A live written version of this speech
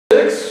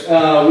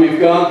prayers. We've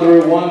gone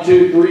through 1,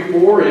 2, 3,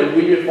 4, and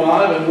we get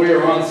 5, and we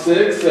are on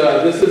 6.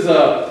 This is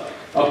a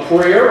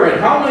prayer, and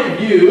how many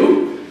of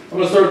you, I'm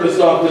going to start this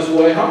off this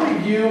way, how many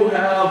of you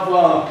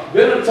have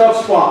been in a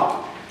tough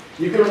spot?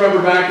 You can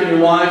remember back in your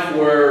life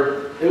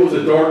where it was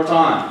a dark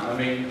time. I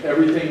mean,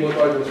 everything looked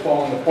like it was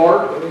falling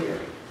apart.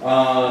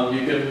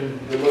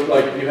 It looked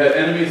like you had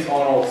enemies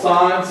on all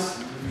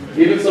sides.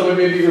 Even some of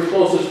maybe your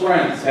closest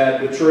friends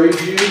had betrayed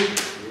you.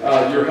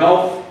 Your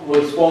health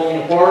was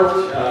falling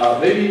apart.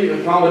 Maybe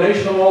a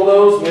combination of all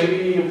those,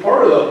 maybe a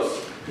part of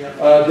those.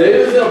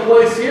 David's in a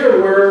place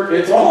here where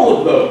it's all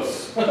of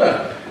those.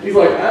 He's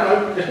like,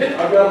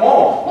 I've got them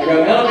all. I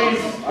got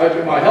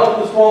enemies. My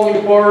health is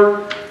falling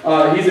apart.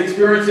 He's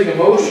experiencing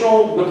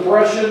emotional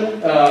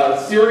depression,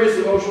 serious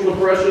emotional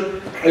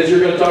depression, as you're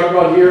going to talk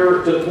about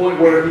here, to the point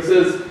where he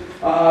says,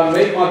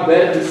 make my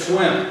bed to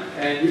swim.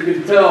 And you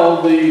can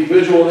tell the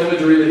visual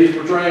imagery that he's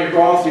portraying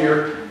across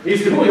here.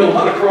 He's doing a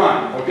lot of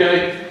crying,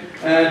 okay?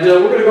 And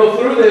we're going to go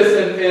through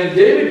this, and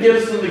David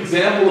gives us an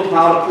example of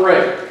how to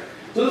pray.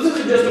 So this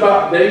isn't just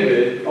about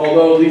David,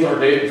 although these are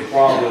David's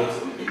problems,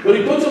 but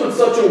he puts them in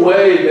such a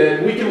way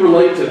that we can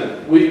relate to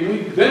them.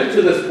 We've been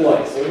to this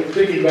place. I'm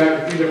thinking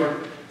back a few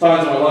different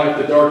times in my life,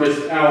 the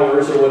darkest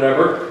hours or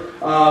whatever.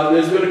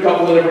 There's been a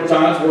couple of different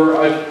times where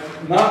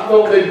I've not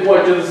felt maybe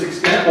quite to this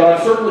extent, but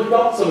I've certainly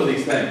felt some of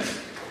these things.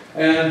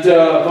 And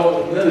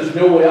there's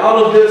no way out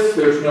of this.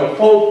 There's no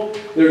hope.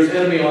 There's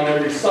enemy on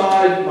every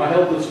side. My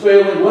health is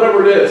failing.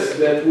 Whatever it is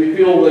that we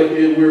feel like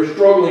we're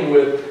struggling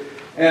with.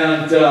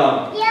 And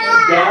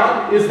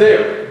God is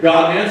there.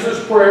 God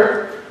answers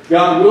prayer.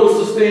 God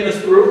will sustain us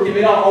through. He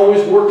may not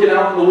always work it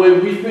out in the way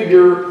we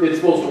figure it's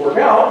supposed to work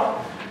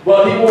out,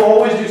 but He will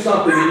always do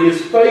something. And He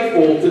is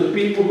faithful to the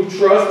people who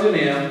trust in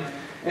Him.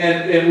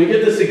 And we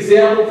get this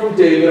example from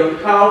David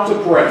of how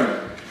to pray.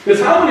 Because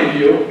how many of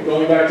you,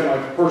 going back to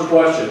my first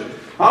question,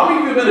 how many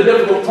of you have been in a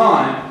difficult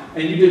time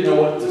and you didn't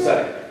know what to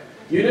say?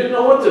 You didn't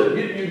know what to,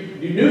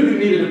 you knew you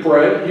needed to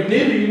pray, you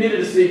needed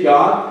to seek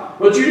God,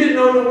 but you didn't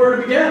know where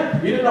to begin.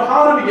 You didn't know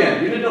how to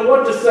begin. You didn't know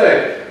what to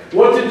say,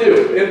 what to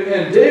do.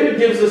 And David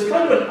gives us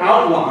kind of an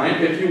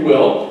outline, if you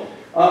will,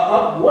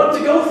 of what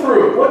to go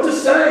through, what to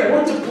say,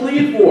 what to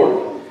plead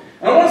for.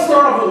 And I want to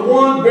start off with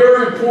one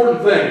very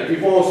important thing. If you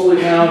fall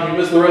asleep now and you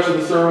miss the rest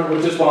of the sermon,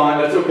 which is fine,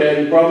 that's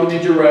okay, you probably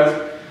need your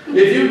rest.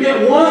 If you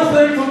get one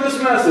thing from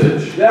this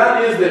message,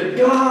 that is that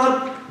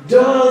God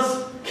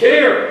does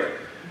care.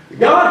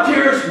 God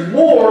cares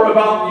more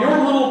about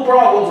your little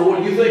problems, or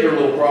what you think are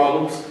little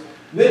problems,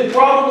 than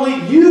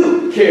probably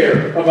you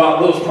care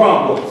about those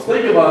problems.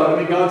 Think about it. I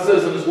mean, God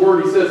says in His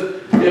Word, He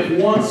says,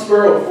 if one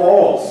sparrow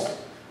falls,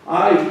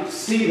 I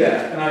see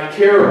that, and I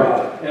care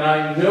about it, and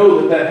I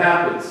know that that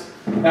happens.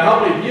 Now,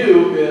 how many of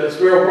you, a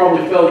sparrow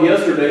probably fell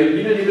yesterday,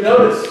 you didn't even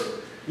notice.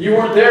 You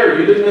weren't there.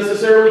 You didn't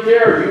necessarily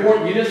care.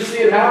 You didn't see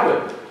it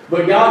happen.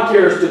 But God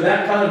cares to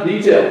that kind of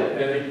detail.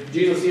 And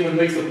Jesus even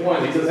makes the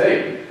point. He says,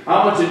 hey,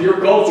 how much in your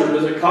culture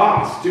does it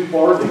cost? 2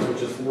 farthings,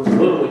 which is worth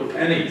literally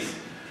pennies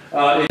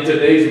in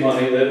today's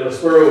money, that a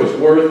sparrow is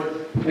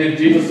worth. And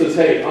Jesus says,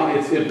 hey,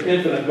 it's of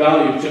infinite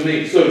value to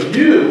me. So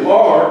you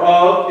are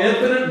of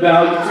infinite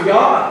value to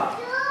God.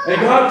 And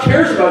God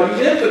cares about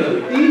you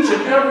infinitely. Each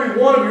and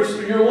every one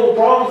of your little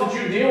problems that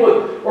you deal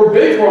with, or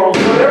big problems,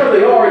 whatever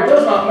they are, it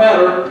does not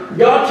matter.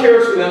 God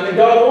cares for them, and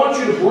God wants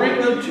you to bring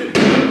them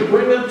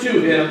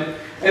to Him,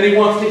 and He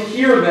wants to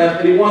hear them,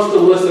 and He wants to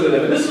listen to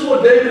them. And this is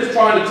what David is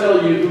trying to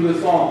tell you through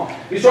this song.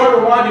 He's trying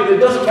to remind you that it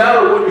doesn't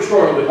matter what you're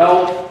struggling with,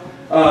 health,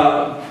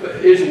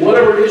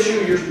 whatever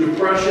issue, your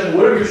depression,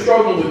 whatever you're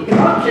struggling with,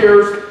 God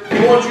cares.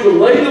 He wants you to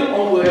lay them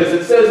on, as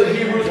it says in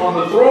Hebrews, on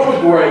the throne of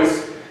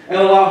grace, and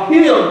allow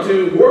Him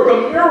to work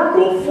a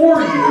miracle for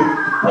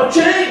you of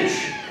change.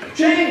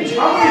 Change.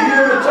 How many of you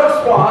are in a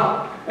tough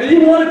spot and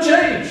you want to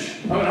change?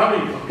 I mean, how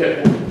many,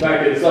 okay, we'll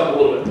back this up a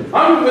little bit.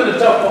 How many of you have been in a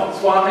tough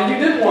spot and you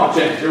didn't want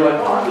change? You're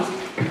like, oh, I'm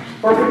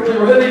just perfectly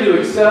ready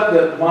to accept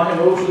that my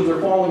emotions are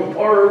falling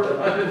apart, that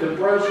I'm in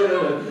depression,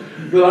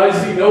 and that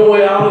I see no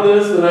way out of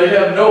this, that I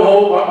have no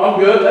hope. I'm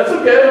good. That's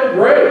okay. I'm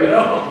great, you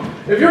know.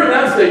 If you're in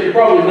that state, you're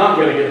probably not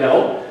going to get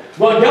help.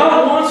 But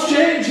God wants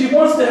change. He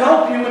wants to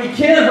help you, and He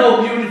can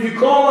help you. And if you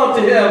call out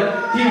to Him,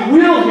 He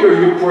will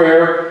hear your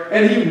prayer,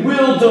 and He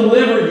will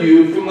deliver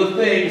you from the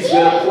things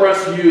that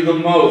oppress you the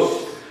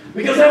most.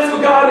 Because that's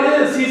what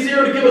God is. He's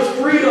here to give us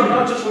freedom,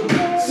 not just from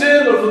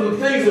sin, but from the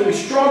things that we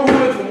struggle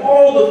with, from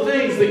all the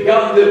things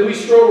that we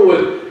struggle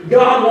with.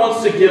 God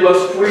wants to give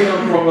us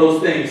freedom from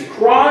those things.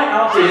 Cry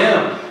out to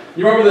Him.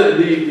 You remember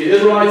the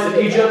Israelites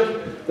in Egypt?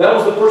 That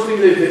was the first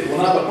thing they did. Well,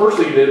 not the first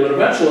thing they did, but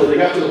eventually they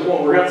got to the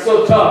point where it got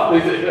so tough,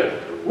 they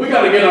said, we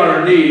got to get on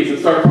our knees and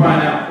start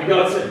crying out. And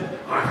God said,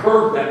 I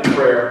heard that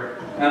prayer,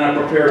 and I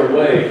prepared a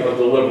way of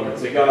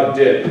deliverance. And God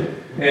did.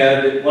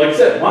 And like I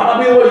said, it might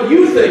not be the way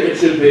you think it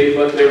should be,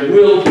 but there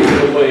will be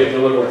a way of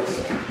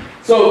deliverance.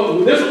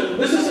 So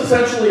this is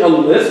essentially a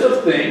list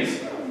of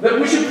things that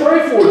we should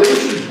pray for, that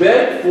we should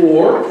beg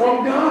for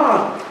from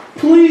God.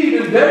 Plead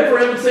and beg for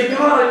Him and say,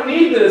 God, I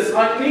need this.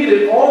 I need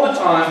it all the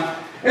time.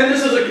 And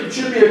this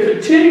should be a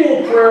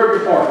continual prayer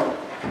of your heart.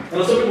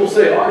 And some people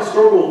say, oh, I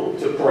struggle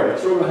to pray. I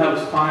struggle to have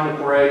this time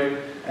to pray.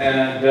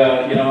 And,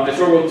 I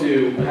struggle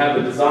to have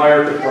the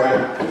desire to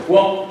pray.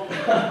 Well,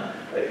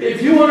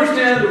 if you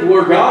understand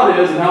where God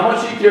is and how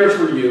much He cares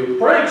for you,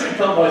 praying should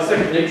come by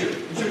second nature.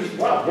 You should just,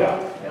 wow, yeah,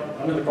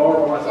 I'm in the car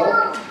by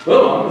myself.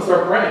 Boom, I'm going to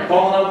start praying,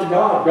 calling out to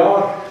God.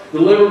 God,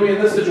 deliver me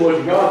in this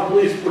situation. God,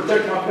 please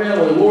protect my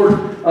family. Lord,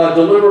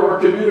 deliver our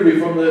community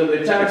from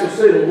the attacks of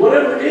Satan.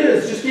 Whatever it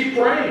is, just keep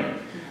praying.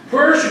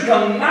 Prayer should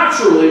come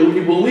naturally when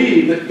you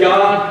believe that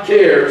God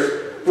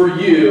cares for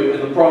you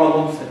and the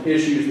problems and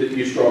issues that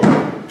you struggle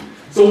with.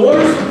 So what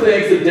are some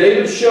things that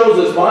David shows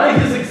us by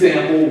his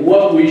example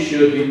what we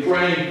should be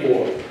praying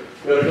for?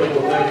 Got a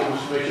couple of things.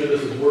 Just make sure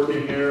this is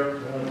working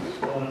here.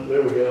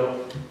 There we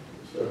go.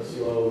 Start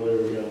slow. There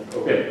we go.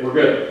 Okay, we're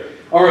good.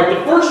 All right,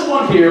 the first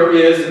one here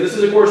is, and this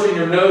is of course in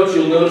your notes,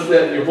 you'll notice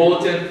that in your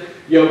bulletin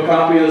you have a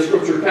copy of the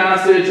scripture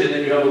passage, and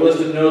then you have a list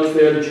of notes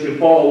there that you can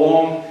follow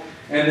along,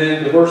 and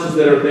then the verses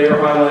that are there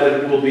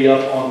highlighted will be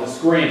up on the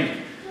screen.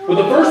 But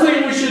the first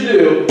thing we should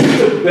do is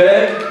to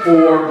beg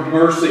for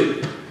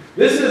mercy.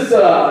 This is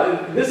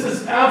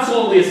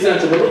absolutely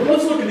essential. But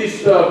let's look at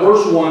these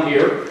verse 1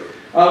 here.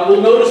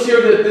 We'll notice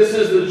here that this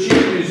is the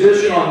chief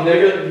musician on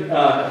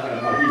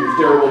Hebrew's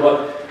terrible,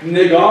 but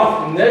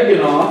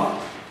Neganoth,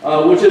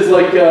 which is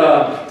like,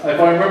 if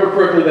I remember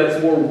correctly,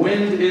 that's more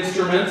wind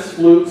instruments,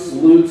 flutes,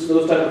 lutes,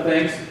 those type of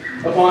things.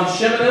 Upon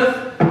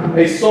Sheminith,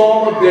 a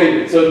psalm of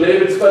David. So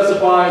David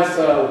specifies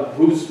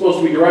who's supposed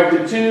to be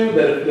directed to,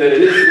 that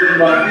it is written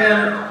by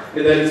him,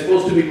 and that it's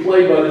supposed to be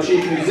played by the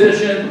chief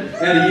musician,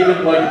 and he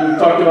even, like we've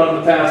talked about in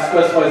the past,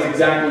 specifies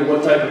exactly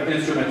what type of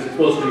instruments it's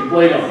supposed to be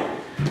played on.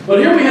 But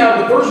here we have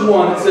the first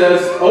one. It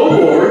says, O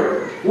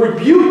Lord,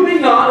 rebuke me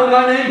not in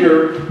thine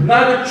anger,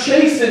 neither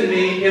chasten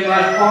me in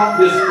thy hot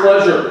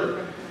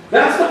displeasure.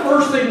 That's the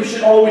first thing we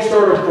should always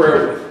start our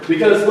prayer with.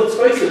 Because let's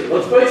face it,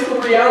 let's face the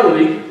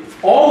reality,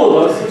 all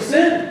of us have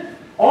sinned.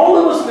 All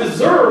of us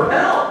deserve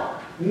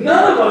hell.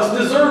 None of us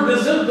deserve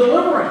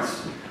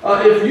deliverance.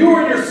 If you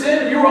are in your sin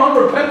and you are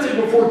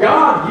unrepentant before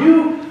God,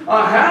 you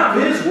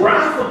have His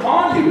wrath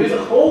upon you. He's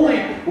a holy,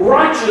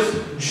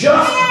 righteous,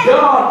 just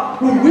God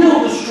who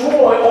will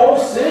destroy all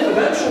sin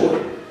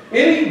eventually.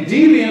 Any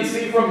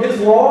deviancy from His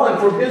law and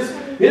from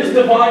His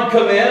divine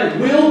command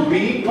will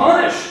be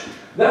punished.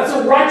 That's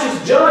a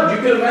righteous judge.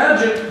 You can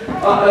imagine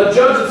a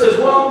judge that says,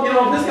 well,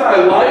 this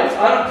guy lied.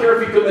 I don't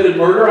care if he committed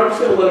murder. I'm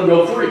just going to let him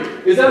go free.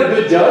 Is that a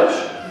good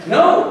judge?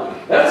 No.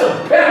 That's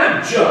a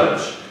bad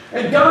judge.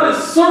 And God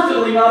is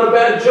certainly not a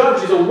bad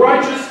judge. He's a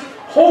righteous,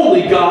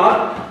 holy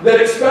God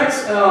that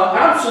expects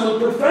absolute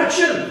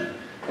perfection.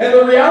 And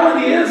the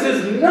reality is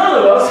none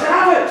of us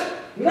have it.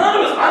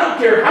 None of us, I don't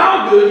care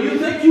how good you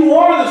think you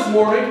are this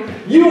morning,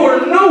 you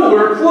are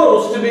nowhere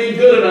close to being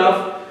good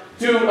enough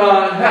to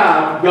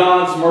have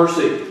God's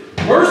mercy.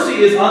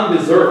 Mercy is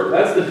undeserved.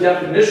 That's the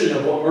definition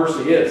of what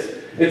mercy is.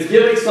 It's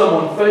giving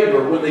someone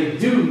favor when they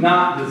do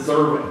not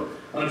deserve it.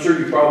 I'm sure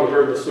you've probably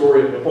heard the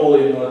story of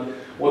Napoleon,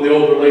 when the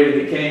older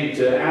lady that came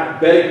to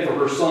beg for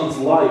her son's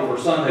life. Her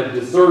son had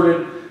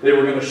deserted. They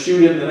were going to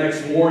shoot him the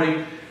next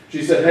morning.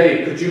 She said,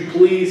 hey, could you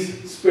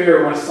please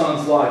spare my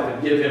son's life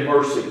and give him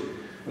mercy?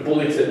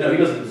 Napoleon said, no, he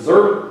doesn't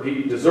deserve it.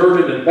 He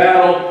deserted in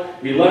battle.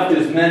 He left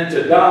his men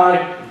to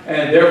die,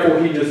 and therefore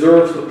he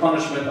deserves the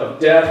punishment of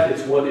death.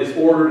 It's what is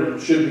ordered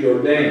and should be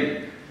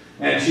ordained.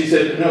 And she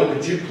said, no,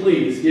 could you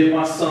please give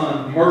my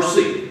son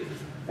mercy?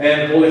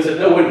 And Napoleon said,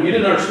 no, wait, you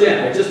didn't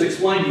understand. I just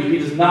explained to you he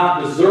does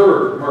not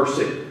deserve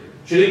mercy.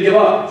 She didn't give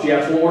up. She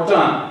asked one more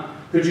time,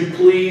 could you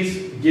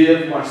please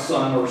give my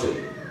son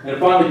mercy? And it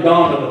finally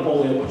dawned on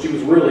Napoleon what she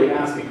was really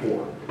asking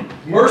for.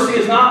 Mercy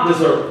is not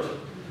deserved.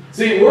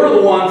 See, we're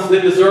the ones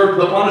that deserve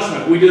the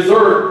punishment. We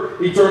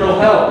deserve eternal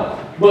hell.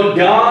 But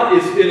God,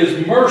 is in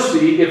His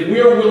mercy, if we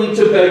are willing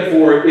to beg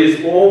for it,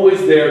 is always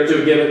there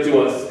to give it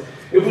to us.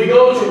 If we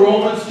go to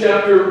Romans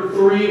chapter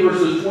 3,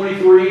 verses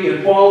 23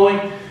 and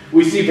following,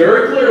 we see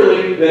very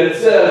clearly that it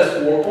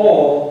says, for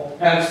all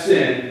have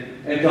sinned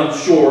and come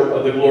short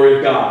of the glory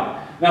of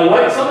God. Now,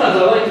 sometimes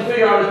I like to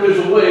figure out if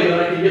there's a way that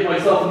I can get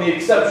myself in the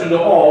exception to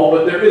all,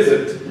 but there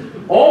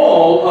isn't.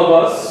 All of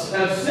us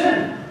have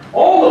sinned.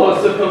 All of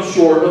us have come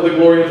short of the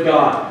glory of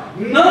God.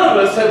 None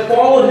of us have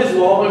followed His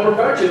law by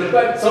perfection. In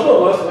fact, some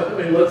of us,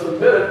 let's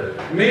admit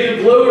it, me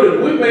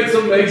included, we've made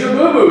some major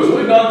boo-boos.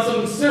 We've done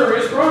some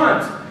serious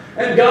crimes.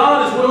 And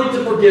God is willing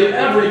to forgive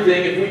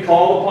everything if we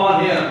call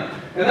upon Him.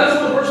 And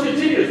that's what the verse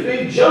continues,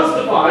 being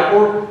justified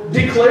or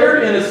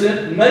declared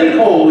innocent, made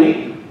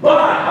holy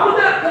by. How did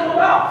that come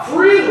about?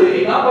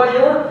 Freely, not by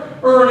your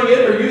earning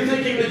it, or you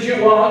thinking that I'm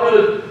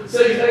going to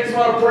say X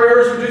amount of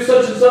prayers or do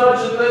such and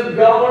such, and then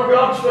God earn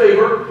God's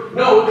favor.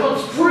 No, it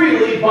comes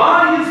freely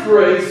by His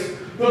grace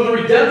through the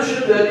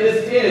redemption that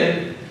is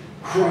in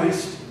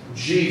Christ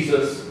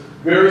Jesus.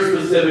 Very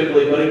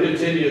specifically, but it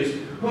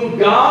continues, whom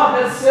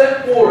God has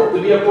set forth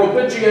to be a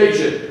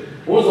propitiation.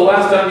 When was the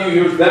last time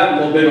you used that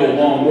little big old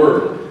long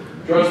word?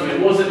 Trust me,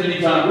 it wasn't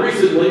any time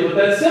recently, but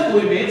that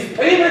simply means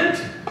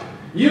payment.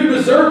 You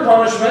deserve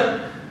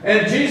punishment,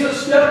 and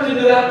Jesus stepped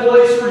into that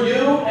place for you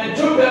and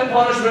took that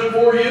punishment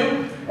for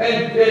you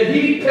and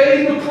he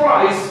paid the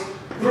price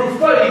through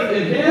faith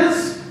in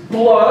his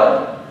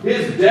blood,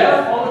 his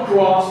death on the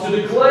cross, to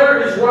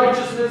declare his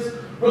righteousness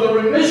for the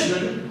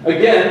remission,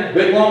 again,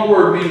 big long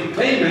word, meaning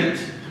payment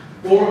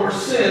for our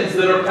sins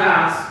that are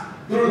past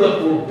through the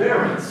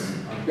forbearance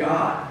of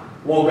God.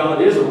 While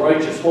God is a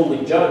righteous,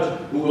 holy judge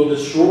who will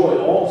destroy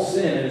all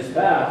sin in his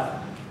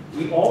path,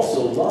 he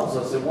also loves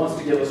us and wants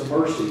to give us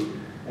mercy.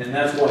 And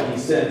that's why he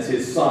sends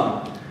his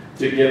Son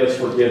to give us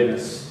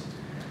forgiveness.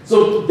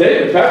 So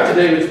David, back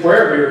to David's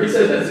prayer here, he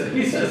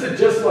says it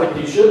just like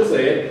he should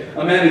say it.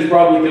 A man who's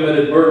probably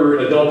committed murder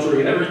and adultery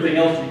and everything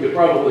else you could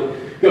probably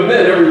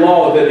commit, every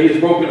law that he has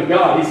broken of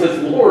God. He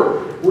says,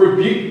 Lord,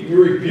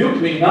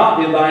 rebuke me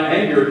not in thine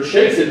anger,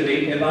 chasten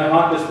me in thy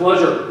hot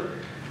displeasure.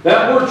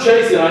 That word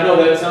chasten, I know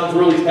that sounds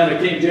really kind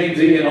of King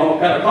Jamesy and all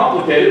kind of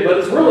complicated, but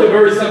it's really a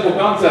very simple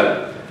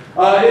concept.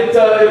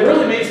 It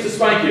really means to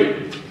spank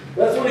you.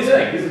 That's what he's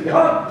saying. He says,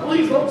 God,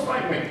 please don't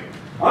spank me.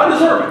 I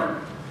deserve it.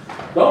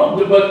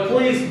 But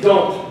please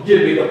don't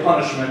give me the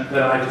punishment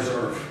that I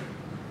deserve.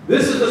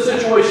 This is the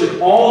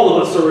situation all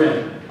of us are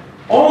in.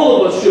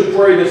 All of us should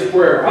pray this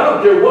prayer. I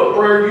don't care what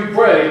prayer you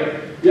pray.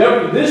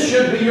 This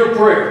should be your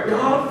prayer.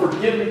 God,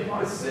 forgive me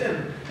my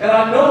sin. And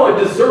I know I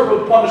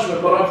deserve a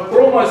punishment, but I've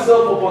thrown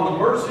myself upon the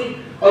mercy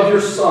of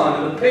your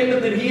Son and the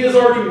payment that he has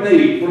already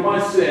made for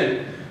my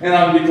sin. And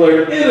I'm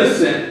declared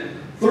innocent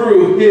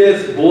through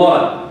his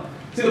blood.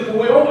 See,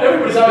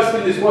 everybody's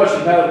asking this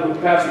question,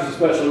 pastors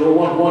especially, we're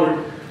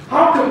wondering,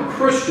 how come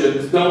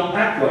Christians don't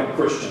act like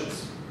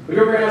Christians? Have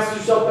you ever asked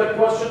yourself that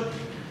question?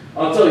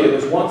 I'll tell you,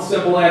 there's one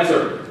simple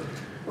answer.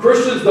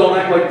 Christians don't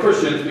act like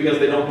Christians because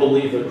they don't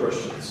believe they're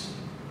Christians.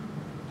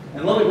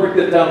 And let me break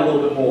that down a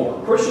little bit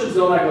more. Christians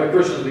don't act like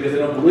Christians because they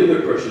don't believe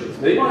they're Christians.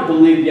 They might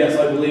believe, yes,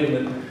 I believe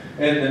in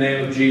the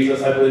name of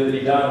Jesus. I believe that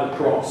he died on the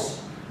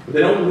cross. But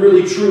they don't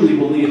really truly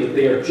believe that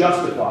they are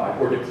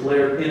justified or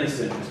declared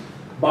innocent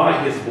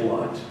by his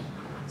blood.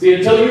 See,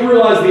 until you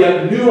realize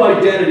the new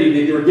identity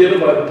that you're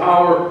given by the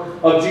power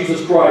of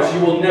Jesus Christ,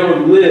 you will never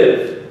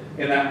live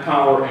in that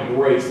power and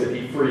grace that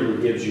he freely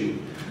gives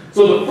you.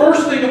 So the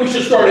first thing that we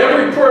should start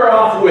every prayer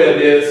off with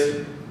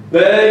is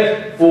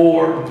beg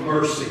for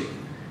mercy.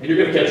 And you're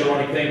going to catch a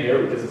running theme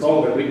here because it's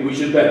all good. We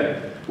should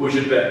beg. We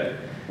should beg.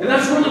 And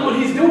that's really what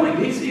he's doing.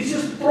 He's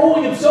just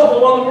throwing himself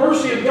upon the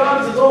mercy of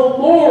God and says, oh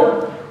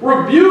Lord,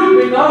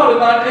 rebuke me not in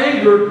thine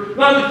anger,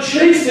 neither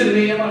chasten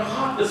me in thy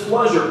hot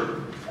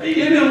displeasure.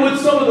 Even with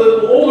some of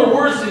the older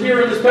words in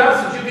here in this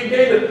passage, you can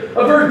gain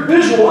a very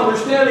visual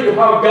understanding of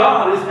how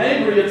God is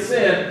angry at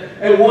sin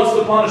and wants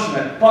to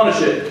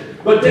punish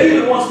it. But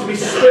David wants to be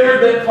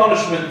spared that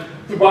punishment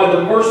by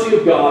the mercy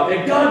of God.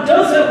 And God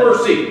does have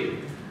mercy.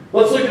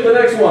 Let's look at the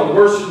next one,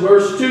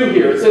 verse 2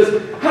 here. It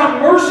says,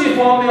 have mercy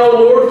upon me, O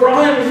Lord, for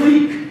I am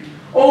weak.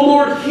 O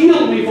Lord,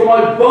 heal me, for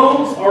my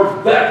bones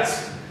are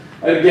vexed.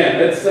 And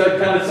again, it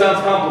kind of sounds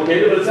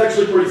complicated, but it's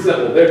actually pretty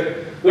simple.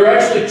 They're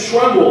actually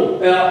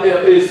tremble,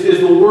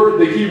 is the word,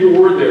 the Hebrew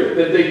word there.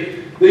 That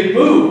they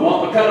move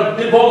kind of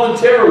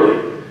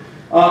involuntarily.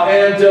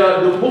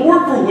 The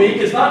word for weak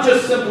is not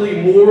just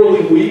simply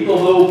morally weak,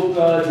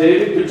 although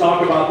David could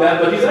talk about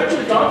that, but he's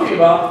actually talking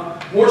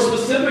about, more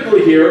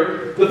specifically here,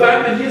 the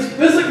fact that he is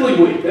physically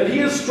weak, that he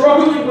is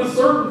struggling with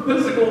certain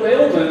physical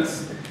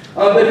ailments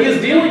that he is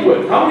dealing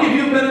with. How many of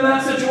you have been in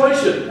that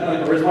situation?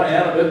 Where's my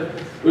hand?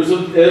 There's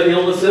some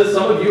illnesses.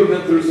 Some of you have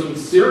been through some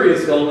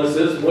serious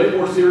illnesses, way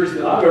more serious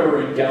than I've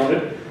ever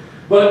encountered.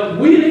 But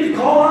we need to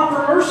call out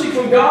for mercy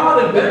from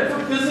God and beg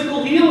for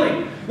physical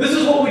healing. This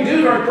is what we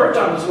do during prayer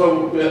time. This is why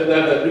we have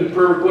that new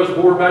prayer request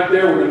board back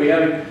there. We're going to be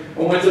having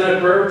a Wednesday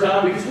night prayer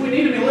time because we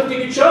need to be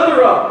lifting each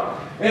other up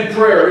in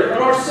prayer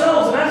and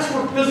ourselves and ask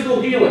for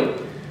physical healing.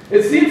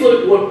 It seems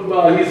like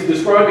what he's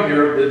describing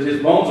here, that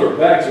his bones are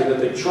vexed or that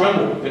they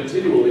tremble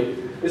continually,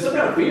 is some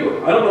kind of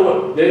fever. I don't know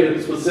what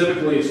David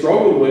specifically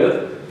struggled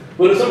with,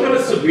 but it's some kind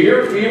of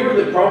severe fever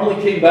that probably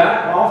came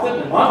back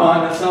often. In my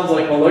mind, that sounds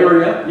like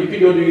malaria. You can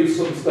go do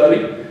some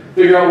study,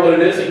 figure out what it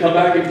is, and come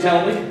back and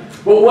tell me.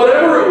 But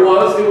whatever it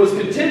was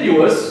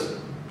continuous,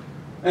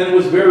 and it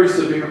was very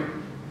severe.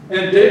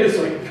 And David's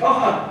like,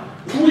 God,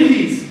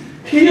 please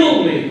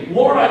heal me.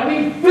 Lord, I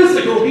need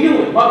physical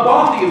healing. My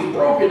body is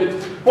broken.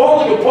 It's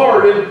falling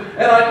apart,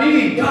 and I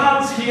need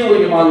God's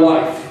healing in my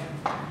life.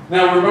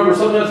 Now remember,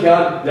 sometimes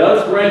God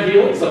does grant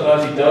healing,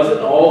 sometimes he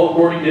doesn't, all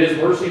according to his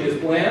mercy and his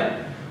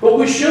plan. But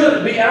we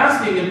should be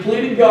asking and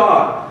pleading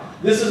God.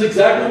 This is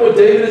exactly what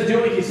David is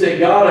doing. He's saying,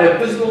 God, I have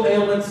physical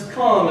ailments.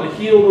 Come and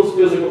heal those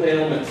physical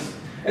ailments.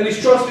 And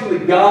he's trusting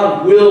that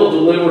God will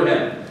deliver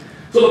him.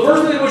 So the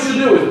first thing that we should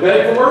do is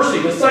beg for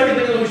mercy. The second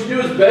thing that we should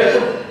do is beg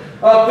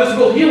for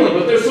physical healing.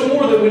 But there's some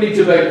more that we need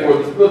to beg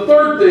for. The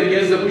third thing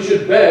is that we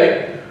should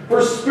beg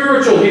for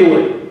spiritual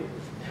healing.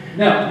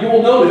 Now, you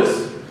will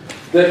notice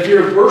that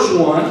here verse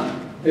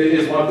 1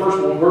 is my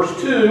first one.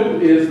 Verse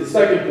 2 is the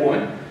second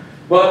point.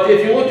 But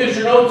if you look at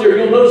your notes there,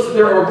 you'll notice that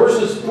there are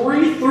verses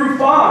 3 through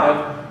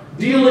 5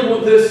 dealing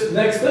with this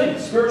next thing,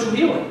 spiritual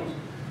healing.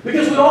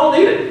 Because we all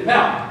need it.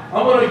 Now,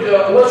 I'm going to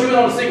let you in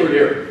on a secret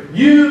here.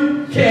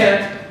 You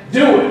can't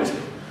do it.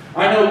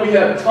 I know we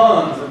have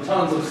tons and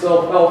tons of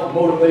self-help,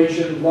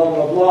 motivation, blah,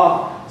 blah,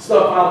 blah,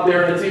 stuff out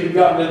there, and it's even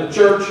gotten in the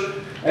church,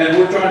 and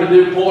we're trying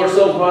to pull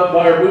ourselves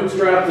by our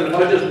bootstraps, and if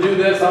I just do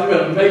this, I'm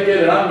going to make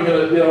it, and I'm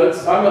going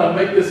to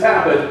make this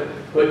happen.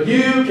 But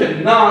you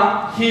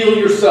cannot heal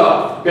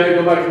yourself. Okay,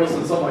 go back and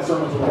listen to some of my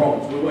sermons on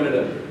Romans. We went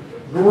into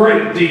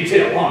great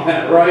detail on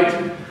that,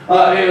 right?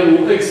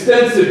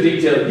 Extensive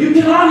detail. You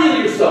cannot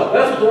heal yourself.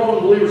 That's what the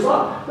Roman believers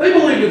thought. They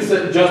believed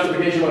in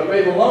justification by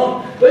faith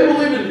alone. They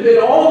believed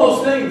in all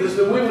those things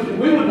that we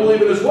would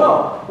believe in as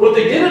well. What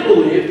they didn't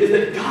believe is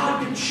that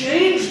God could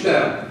change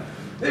them.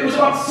 It was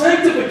about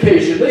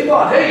sanctification. They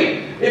thought,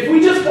 hey, if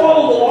we just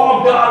follow the law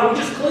of God, and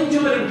we just cling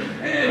to it,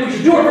 and we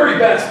just do our very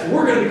best,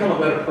 we're going to become a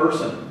better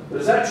person. But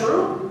is that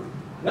true?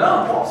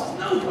 No. Paul says,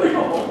 no, wait,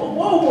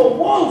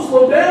 whoa,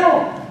 slow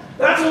down.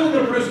 That's only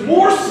going to produce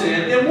more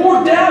sin and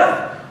more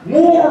death.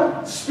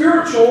 More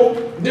spiritual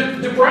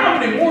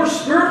depravity, more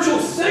spiritual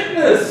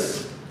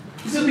sickness.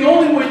 He said the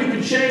only way you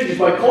can change is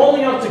by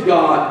calling out to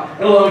God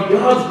and allowing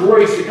God's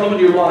grace to come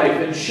into your life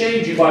and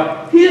change you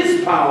by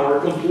His power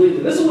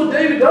completely. This is what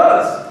David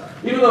does.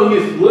 Even though he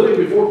is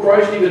living before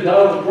Christ, even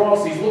died on the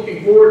cross, he's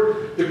looking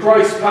forward to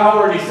Christ's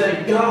power and he's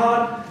saying,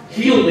 God,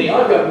 heal me.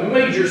 I've got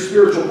major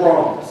spiritual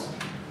problems.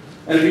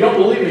 And if you don't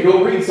believe me,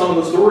 go read some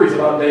of the stories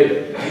about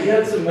David. He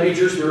had some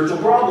major spiritual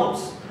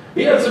problems.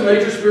 He had some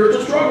major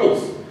spiritual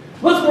struggles.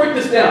 Let's break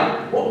this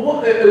down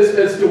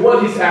as to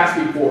what he's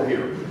asking for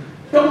here.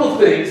 A couple of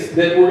things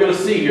that we're going to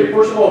see here.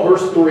 First of all,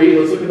 verse 3.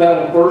 Let's look at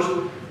that one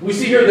first. We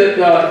see here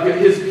that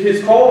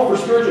his call for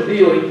spiritual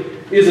healing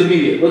is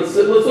immediate. Let's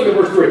look at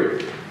verse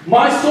 3.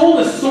 My soul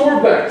is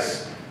sore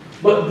vexed,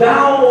 but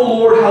thou, O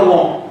Lord, how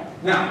long?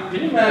 Now,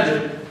 can you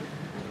imagine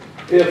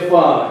if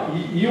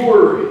you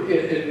were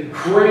in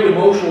great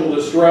emotional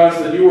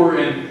distress and you were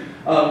in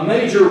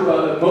major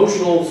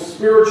emotional,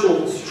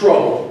 spiritual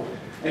trouble,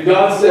 and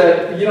God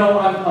said, you know,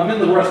 I'm in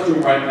the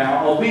restroom right now.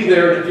 I'll be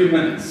there in a few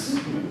minutes.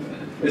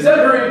 Is that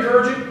very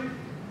encouraging?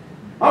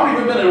 I've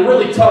even been in a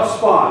really tough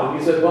spot. And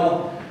he said,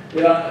 well,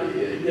 you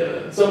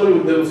know, somebody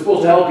that was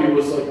supposed to help you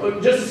was like,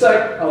 oh, just a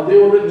sec, I'll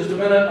deal with it in just a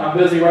minute. I'm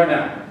busy right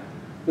now.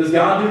 Does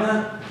God do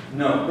that?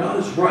 No, God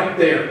is right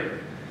there.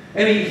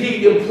 And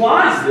he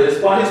implies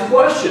this by his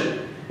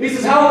question. He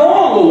says, how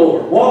long, O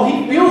Lord? While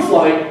he feels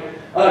like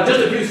just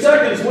a few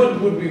seconds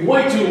would be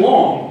way too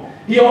long,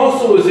 he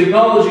also is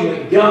acknowledging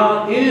that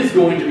God is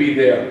going to be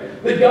there.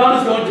 That God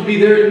is going to be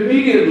there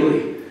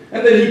immediately.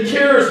 And that he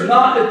cares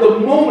not at the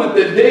moment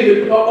that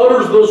David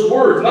utters those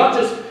words, not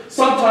just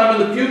sometime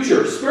in the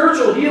future.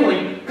 Spiritual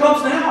healing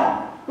comes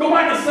now. Go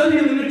back and study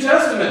in the New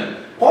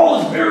Testament.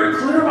 Paul is very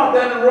clear about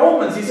that in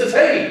Romans. He says,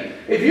 hey,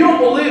 if you don't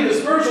believe that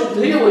spiritual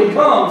healing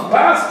comes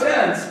past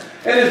tense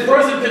and is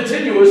present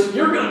continuous,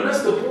 you're going to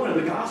miss the point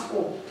of the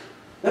gospel.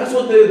 That's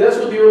what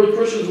the early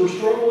Christians were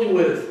struggling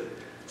with.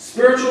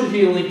 Spiritual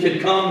healing can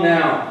come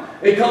now.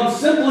 It comes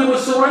simply with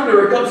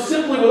surrender. It comes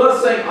simply with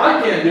us saying,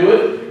 I can't do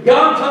it.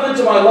 God, come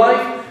into my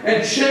life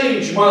and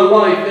change my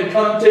life and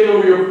come take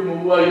over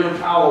your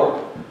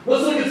power.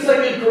 Let's look at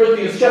 2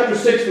 Corinthians chapter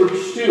 6,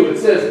 verse 2. It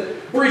says,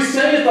 for he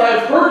saith, I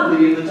have heard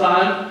thee in the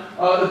time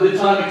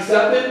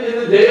accepted, in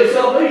the day of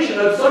salvation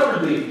I have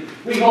suffered thee.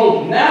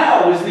 Behold,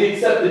 now is the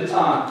accepted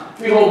time.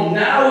 Behold,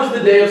 now is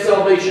the day of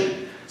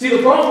salvation. See,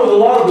 the problem with a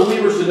lot of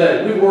believers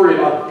today, we worry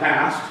about the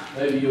past.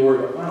 Maybe you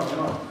worry about,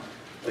 well,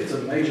 made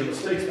some major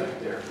mistakes back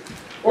there.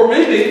 Or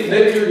maybe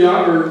you're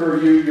young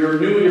or you're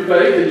new in your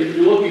faith and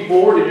you're looking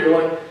forward and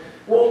you're like,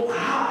 well,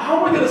 how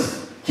am I going to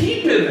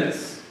keep in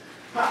this?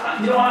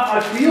 I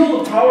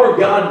feel the power of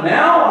God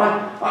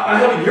now. I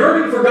have a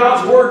yearning for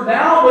God's word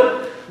now,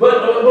 but when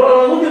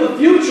I look at the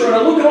future and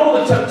I look at all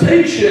the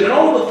temptation and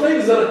all the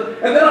things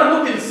and then I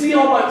look and see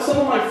some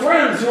of my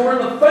friends who are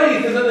in the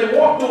faith and then they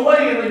walked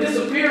away and they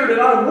disappeared and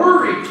I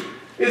worry,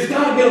 is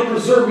God going to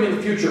preserve me in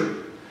the future?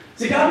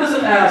 See, God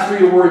doesn't ask for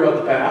you to worry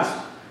about the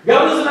past.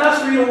 God doesn't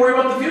ask for you to worry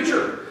about the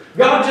future.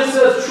 God just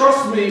says,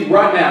 trust me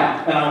right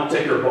now, and I will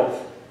take care of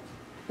both.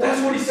 That's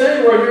what he's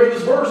saying right here in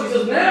this verse. He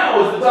says,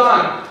 now is the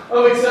time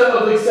of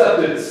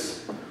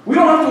acceptance. We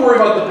don't have to worry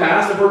about the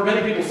past. I've heard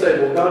many people say,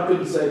 well, God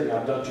couldn't save me.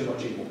 I've done too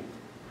much evil.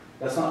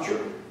 That's not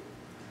true.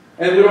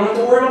 And we don't have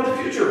to worry about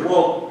the future.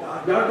 Well,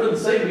 God couldn't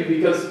save me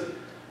because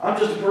I'm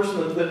just a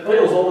person that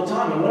fails all the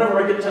time. And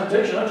whenever I get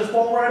temptation, I just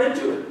fall right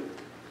into it.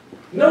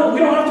 No, we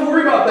don't have to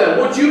worry about that.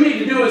 What you need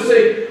to do is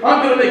say,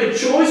 I'm going to make a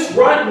choice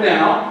right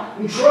now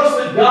and trust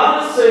that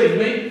God has saved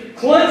me,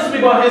 cleansed me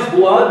by His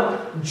blood,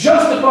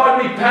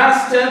 justified me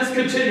past tense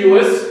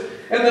continuous,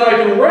 and that I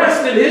can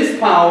rest in His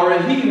power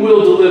and He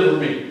will deliver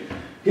me.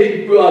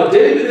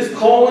 David is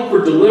calling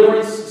for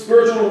deliverance,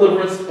 spiritual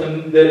deliverance,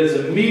 and that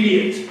is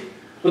immediate.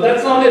 But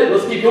that's not it.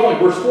 Let's keep going.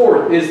 Verse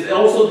 4 is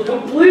also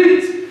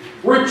complete.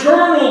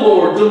 Return, O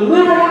Lord,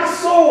 deliver my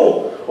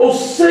soul. O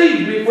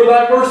save me for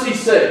thy mercy's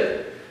sake.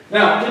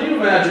 Now, can you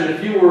imagine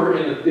if you were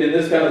in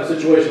this kind of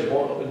situation?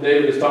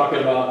 David is talking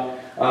about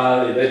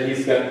that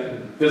he's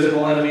got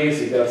physical enemies,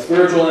 he's got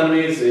spiritual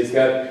enemies, he's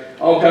got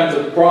all kinds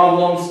of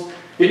problems.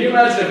 Can you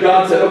imagine if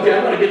God said, okay,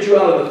 I'm going to get you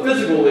out of the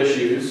physical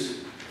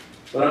issues,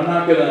 but I'm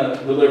not going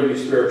to deliver you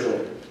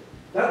spiritually.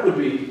 That would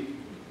be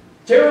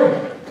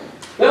terrible.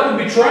 That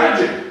would be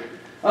tragic.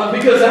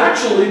 Because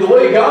actually, the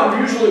way God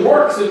usually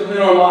works in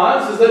our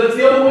lives is that it's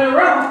the other way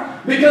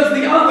around. Because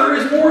the other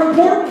is more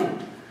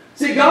important.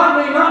 See,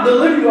 God may not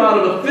deliver you out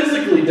of a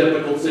physically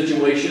difficult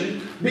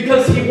situation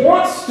because He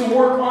wants to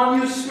work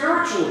on you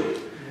spiritually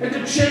and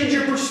to change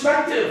your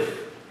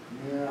perspective.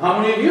 Yeah. How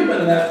many of you have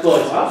been in that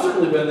place? I've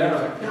certainly been there.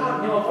 I'm like,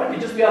 God, if I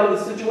could just be out of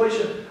this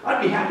situation,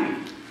 I'd be happy.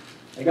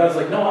 And God's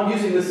like, no, I'm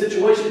using this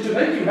situation to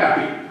make you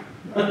happy.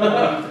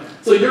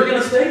 So you're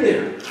going to stay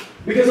there.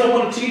 Because I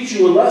want to teach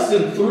you a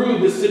lesson through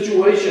this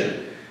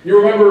situation. You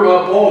remember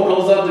Paul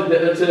calls out to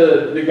God and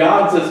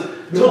says,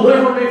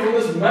 deliver me from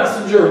this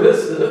messenger,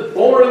 this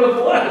thorn in the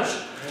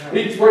flesh.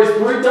 Yeah. He prays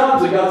 3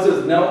 times and God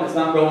says, no, it's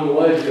not going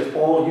away because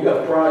Paul, you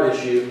got a pride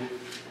issue.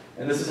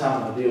 And this is how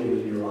I'm going to deal with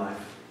it in your life.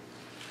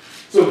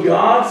 So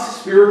God's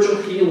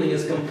spiritual healing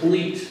is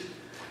complete.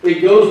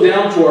 It goes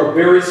down to our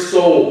very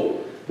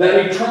soul.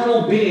 That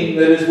eternal being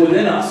that is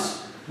within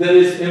us, that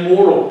is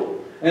immortal.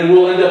 And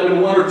we'll end up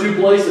in one or two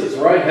places,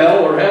 right?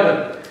 Hell or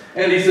heaven.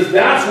 And he says,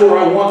 that's where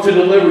I want to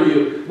deliver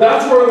you.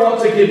 That's where I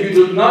want to give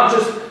you not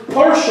just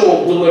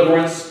partial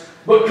deliverance,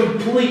 but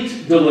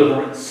complete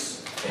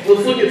deliverance.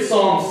 Let's look at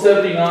Psalm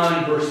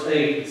 79, verse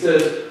 8. It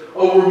says,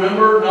 oh,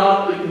 remember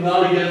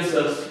not against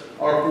us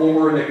our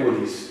former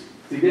iniquities.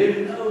 See,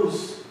 David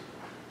knows,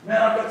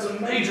 man, I've got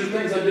some major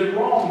things I did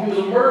wrong. He was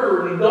a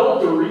murderer, an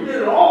adulterer. He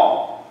did it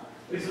all.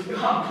 He says,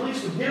 God,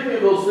 please forgive me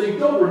of those things.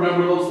 Don't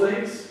remember those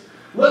things.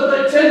 Let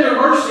thy tender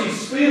mercy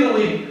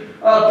speedily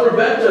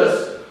prevent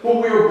us,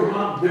 for we are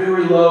brought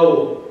very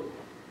low.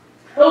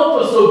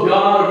 Help us, O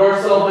God of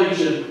our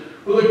salvation,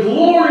 for the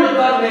glory of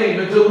thy name,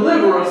 and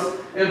deliver us,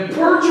 and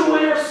purge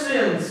away our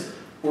sins,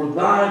 for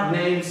thy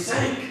name's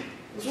sake.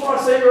 That's what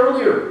I said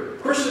earlier.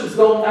 Christians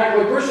don't act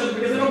like Christians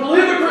because they don't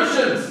believe they're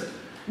Christians.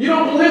 You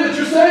don't believe that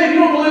you're saved. You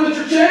don't believe that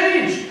you're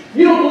changed.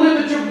 You don't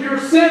believe that your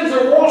sins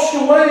are washed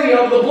away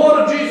out of the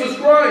blood of Jesus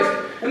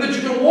Christ, and that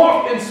you can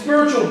walk in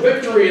spiritual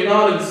victory and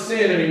not in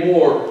sin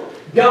anymore.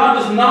 God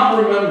does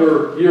not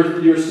remember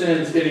your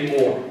sins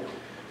anymore.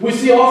 We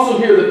see also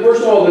here that,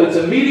 first of all, that it's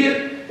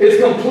immediate,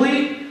 it's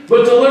complete,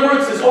 but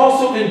deliverance is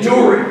also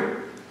enduring.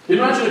 Can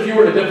you imagine if you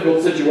were in a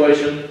difficult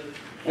situation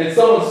and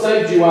someone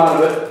saved you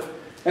out of it,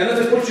 and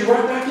then they put you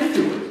right back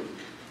into it?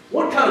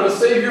 What kind of a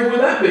Savior would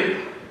that be?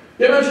 Can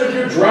you imagine if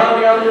you're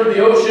drowning out there in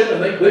the ocean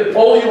and they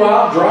pull you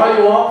out, dry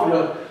you off, and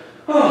go,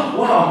 oh,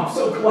 wow, I'm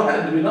so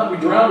glad to not be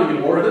drowned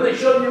anymore. And then they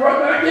shove you right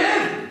back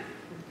in.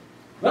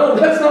 No,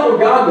 that's not what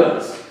God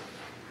does.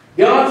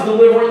 God's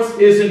deliverance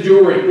is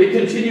enduring. It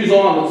continues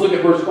on. Let's look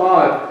at verse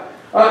 5.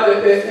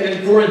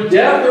 And for in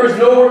death there is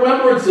no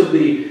remembrance of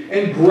thee,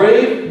 and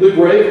the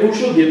grave, who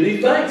shall give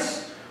thee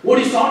thanks? What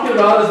he's talking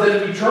about is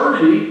that in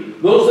eternity,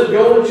 those that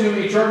go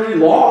into eternity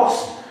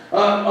lost,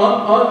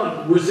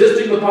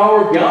 resisting the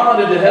power of God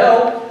into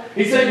hell,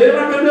 he's saying they're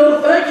not going to be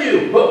able to thank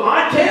you. But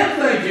I can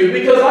thank you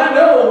because I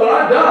know when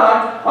I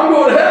die, I'm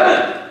going to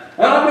heaven.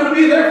 And I'm going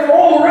to be there for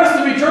all the rest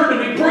of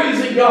eternity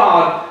praising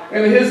God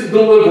and His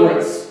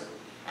deliverance.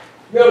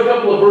 We've got a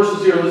couple of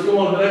verses here. Let's go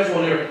on to the next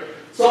one here.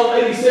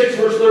 Psalm 86,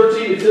 verse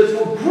 13, it says,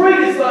 for great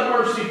is thy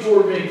mercy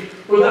toward me,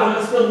 for thou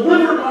hast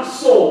delivered my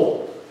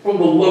soul from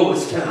the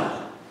lowest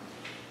hell.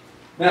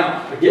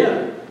 Now,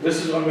 again,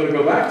 this is what I'm going to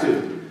go back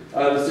to.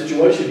 The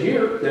situation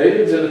here,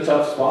 David's in a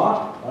tough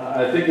spot.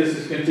 I think this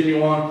is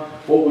continuing on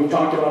what we've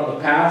talked about in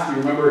the past.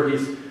 You remember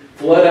he's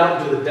fled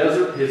out into the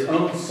desert. His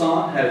own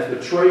son has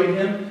betrayed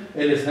him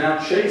and is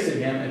now chasing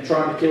him and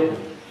trying to kill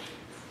him.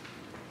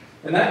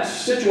 And that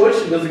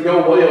situation doesn't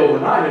go away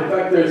overnight. In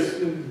fact,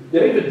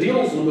 David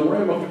deals with the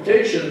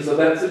ramifications of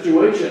that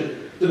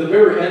situation to the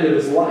very end of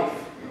his life.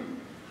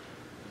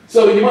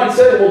 So you might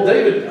say, well,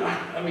 David,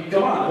 I mean,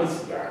 come on.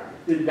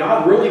 Did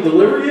God really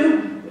deliver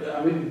you?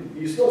 I mean,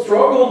 you still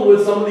struggled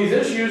with some of these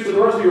issues for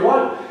the rest of your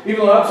life.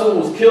 Even though Absalom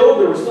was killed,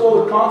 there were still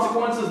other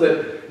consequences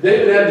that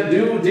David had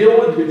to deal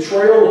with.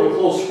 Betrayal of a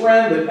close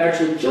friend that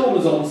actually killed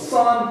his own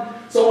son,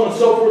 so on and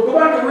so forth. Go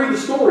back and read the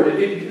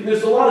story.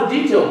 There's a lot of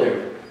detail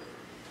there.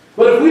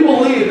 But if we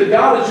believe that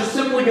God is just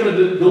simply going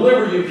to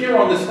deliver you here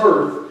on this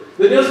earth,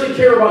 that doesn't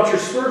care about your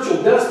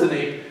spiritual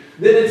destiny,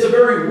 then it's a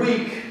very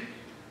weak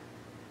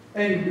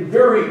and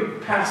very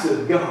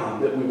passive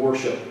God that we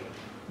worship.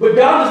 But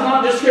God does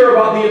not just care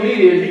about the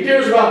immediate. He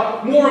cares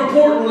about, more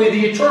importantly,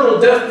 the eternal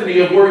destiny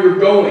of where you're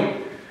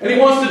going. And He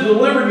wants to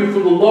deliver you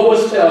from the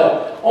lowest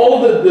hell,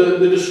 all of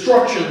the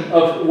destruction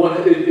of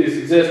what is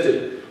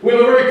existed. We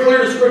have a very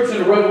clear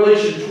description of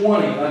Revelation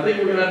 20. And I think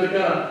we're going to have to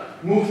kind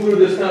of move through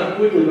this kind of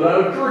quickly, but I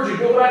would encourage you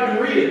to go back and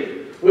read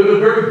it. We have a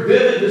very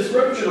vivid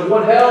description of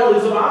what hell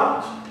is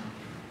about.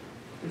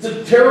 It's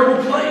a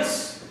terrible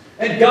place.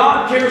 And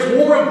God cares,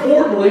 more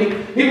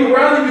importantly, He would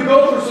rather you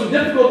go through some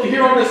difficulty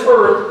here on this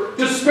earth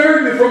to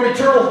spare you from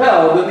eternal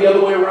hell than the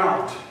other way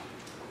around.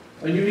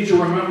 And you need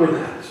to remember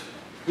that.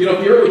 You know, if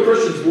the early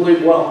Christians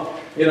believed, well,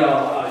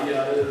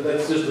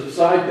 that's just a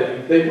side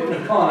thing, they wouldn't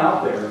have gone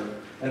out there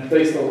and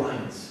faced the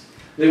lions.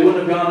 They wouldn't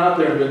have gone out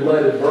there and been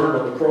led and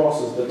burned on the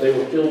crosses that they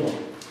were killed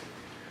on.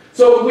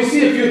 So we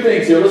see a few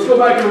things here. Let's go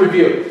back and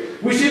review.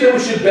 We see that we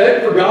should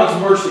beg for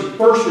God's mercy,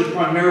 first and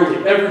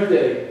primarily, every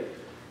day.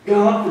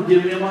 God,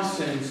 forgive me of my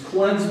sins.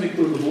 Cleanse me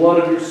through the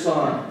blood of your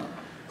Son.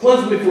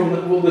 Cleanse me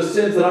from the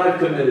sins that I've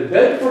committed.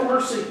 Beg for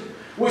mercy.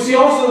 We see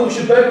also that we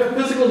should beg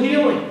for physical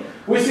healing.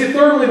 We see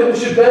thirdly that we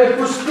should beg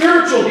for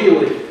spiritual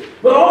healing.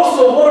 But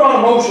also, what about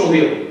emotional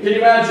healing? Can you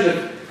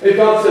imagine if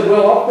God said,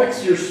 well, I'll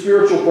fix your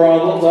spiritual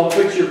problems, I'll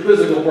fix your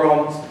physical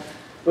problems,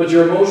 but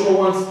your emotional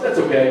ones, that's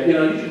okay. You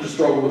know, you should just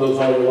struggle with those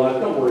all your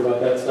life. Don't worry about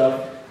that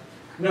stuff.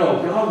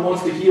 No, God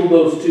wants to heal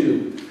those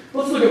too.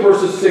 Let's look at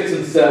verses 6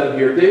 and 7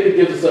 here. David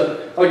gives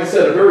us, like I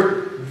said, a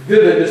very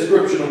vivid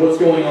description of what's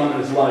going on in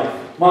his life.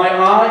 My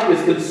eye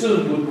is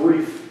consumed with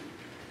grief.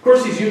 Of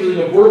course, he's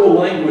using a verbal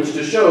language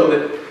to show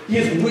that he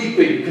is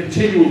weeping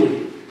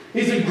continually.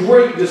 He's in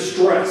great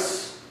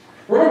distress.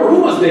 Remember,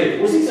 who was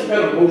David? Was he some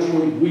kind of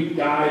emotionally weak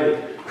guy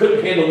that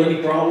couldn't handle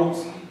any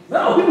problems?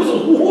 No, he was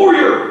a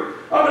warrior.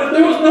 I mean,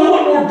 there was no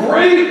one more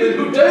brave than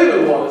who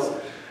David was.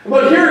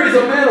 But here he's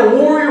a man, a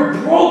warrior,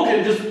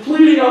 broken, just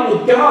pleading out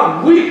with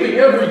God, weeping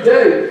every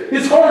day.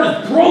 His heart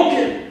is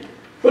broken.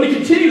 But he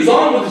continues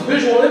on with his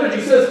visual image.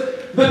 He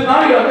says, the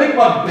night I make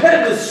my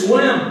bed to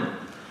swim.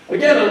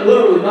 Again,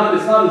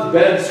 it's not his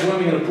bed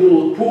swimming in a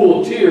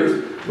pool of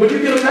tears. But you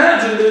can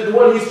imagine that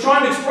what he's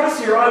trying to express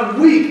here. I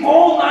weep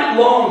all night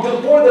long to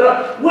the point that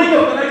I wake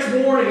up the next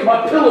morning and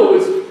my pillow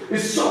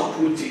is soaked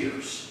with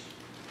tears.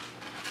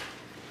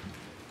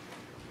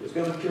 Does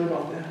God care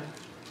about that?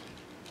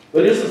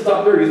 But he doesn't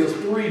stop there. He uses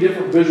 3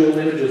 different visual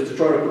images to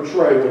try to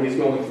portray what he's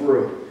going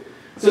through.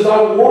 It says,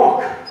 I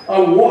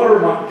water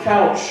my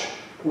couch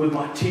with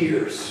my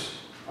tears.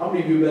 How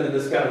many of you have been in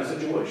this kind of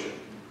situation?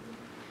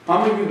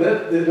 How many of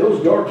you, in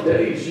those dark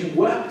days, you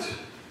wept?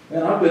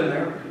 Man, I've been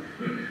there.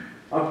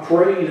 I've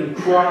prayed and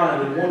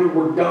cried and wondered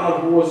where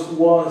God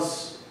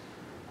was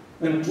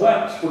and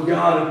wept for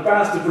God and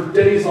fasted for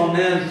days on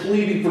end,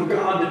 pleading for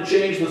God to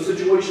change the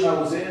situation I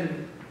was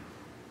in.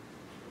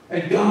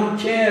 And God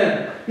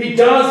can. He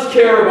does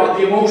care about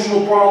the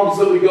emotional problems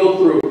that we go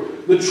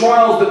through, the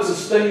trials that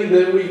sustain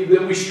that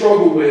we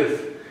struggle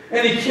with.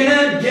 And He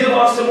can give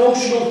us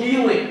emotional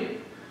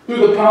healing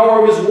through the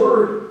power of His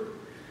Word.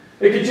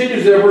 It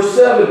continues there, verse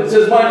 7. It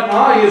says, my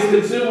eye is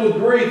consumed with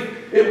grief.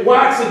 It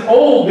waxeth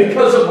old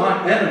because of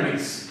my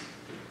enemies.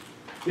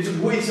 He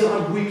said,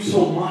 I weep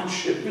so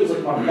much, it feels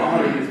like my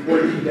body is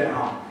breaking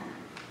down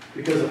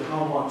because of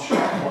how much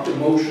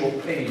emotional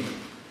pain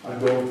I'm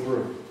going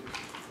through.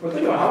 Well,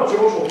 think about how much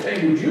emotional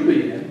pain would you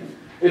be in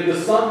if the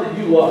son that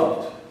you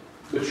loved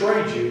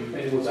betrayed you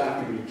and he was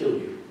after you to kill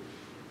you?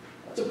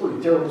 That's a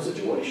pretty terrible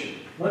situation.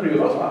 None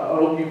of us, I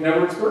hope you've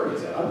never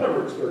experienced that. I've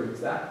never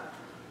experienced that.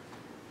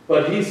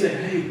 But he's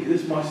saying,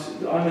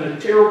 hey, I'm in a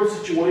terrible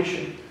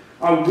situation.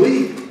 I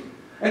weep.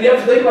 And you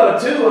have to think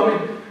about it too. I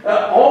mean,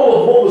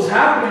 all of what was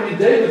happening in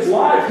David's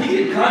life,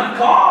 he had kind of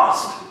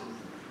caused.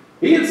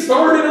 He had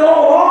started it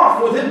all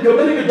off with him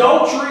committing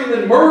adultery and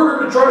then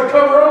murder to try to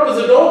cover up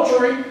his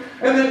adultery.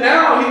 And then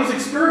now he was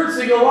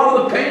experiencing a lot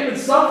of the pain and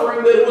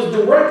suffering that was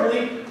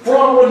directly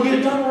from what he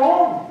had done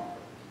wrong.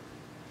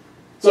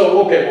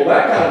 So, okay, well,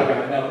 that kind of a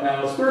guy.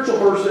 Now, a spiritual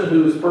person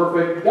who is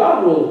perfect,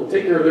 God will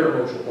take care of their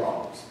emotional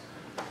problems.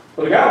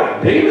 But a guy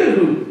like David,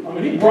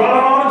 he brought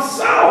it on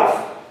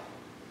himself.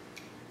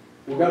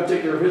 Will God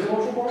take care of his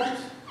emotional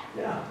problems?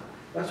 Yeah,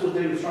 that's what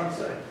David's trying to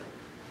say.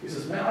 He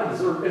says, man, I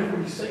deserve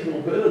every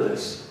single bit of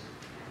this.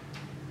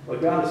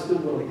 But God is still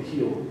willing to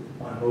heal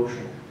my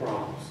emotional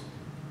problems,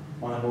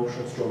 my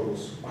emotional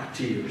struggles, my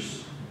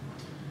tears.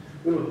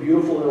 We have a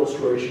beautiful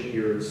illustration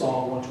here in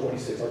Psalm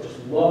 126. I just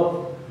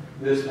love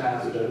this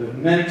passage. I've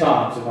been many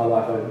times in my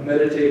life. I've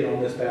meditated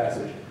on this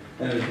passage,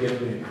 and it's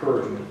given me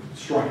encouragement,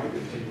 strength to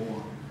continue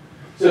on.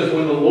 It says,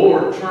 when the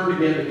Lord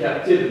turned again the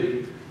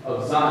captivity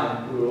of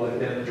Zion, we were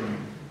like in a dream.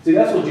 See,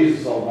 that's what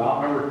Jesus is all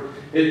about.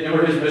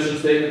 Remember his mission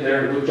statement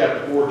there in Luke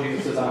chapter 4?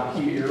 Jesus says,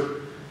 I'm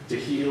here to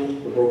heal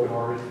the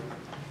brokenhearted.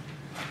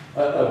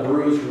 A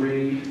bruised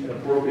reed and a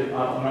broken,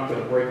 I'm not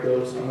going to break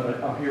those.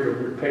 I'm here to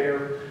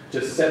repair,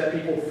 to set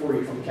people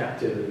free from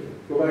captivity.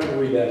 Go back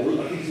and read that. I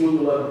think it's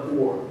Luke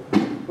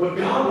 11:4. But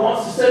God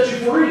wants to set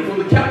you free from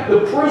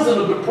the prison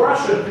of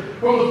depression,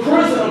 from the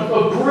prison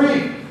of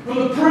grief, from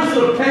the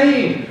prison of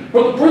pain,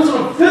 from the prison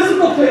of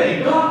physical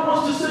pain. God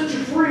wants to set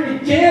you free, and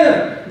He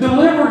can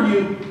deliver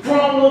you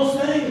from those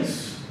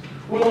things.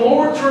 When the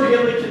Lord turned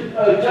again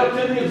the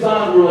captivity of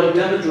Zion, we were like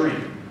in a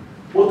dream.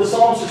 What the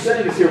psalmist is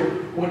saying is here,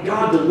 when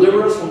God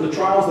delivered us from the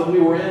trials that we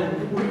were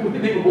in, we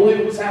didn't even believe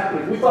it was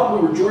happening. We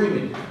thought we were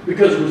dreaming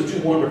because it was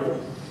too wonderful.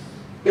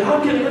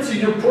 God can answer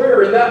your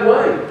prayer in that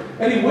way.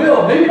 And He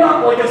will. Maybe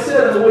not, like I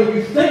said, in the way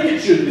you think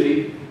it should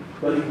be,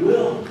 but He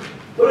will.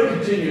 But it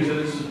continues, and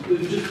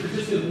it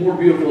just gets more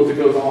beautiful as it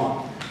goes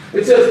on.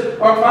 It says,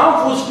 our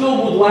mouth was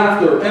filled with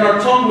laughter, and our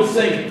tongue was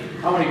singing.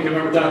 How many can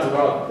remember times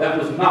about that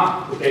was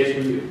not the case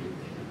for you?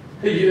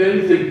 You did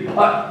anything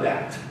but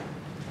that.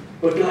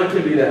 But God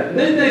can be that. And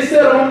then they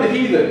said among the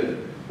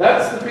heathen,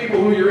 that's the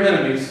people who are your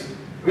enemies.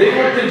 They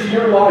looked into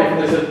your life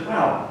and they said,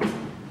 wow,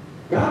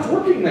 God's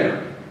working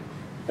there.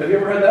 Have you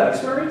ever had that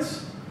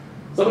experience?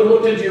 Somebody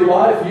looked into your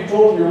life, you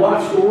told them your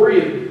life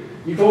story, and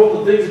you told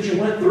them the things that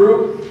you went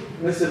through,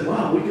 and they said,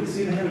 wow, we can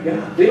see the hand of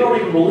God. They don't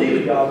even believe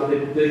in God,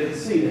 but they can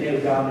see the hand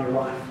of God in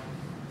your life.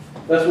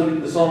 That's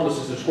what the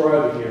psalmist is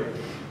describing here.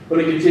 But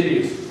it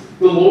continues.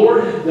 The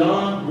Lord had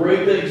done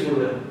great things for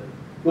them.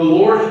 The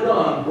Lord had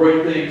done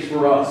great things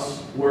for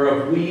us,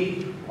 whereof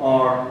we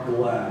are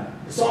glad.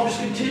 The psalm just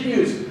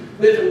continues.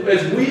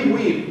 As we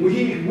weep,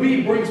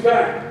 he brings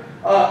back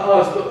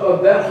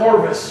that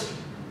harvest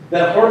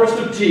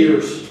of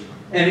tears,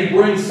 and he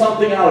brings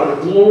something out of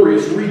it,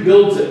 glorious,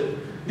 rebuilds it.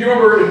 Do you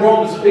remember in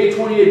Romans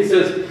 8:28 it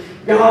says,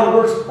 God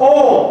works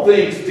all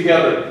things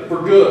together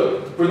for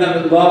good for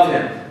them that love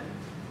him,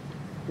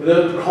 for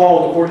them that are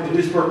called according to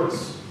his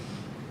purpose.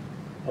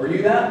 Are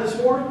you that this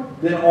morning?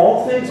 Then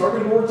all things are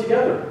going to work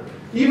together.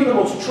 Even the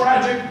most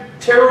tragic,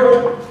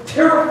 terrible,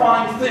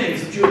 terrifying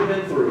things that you have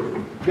been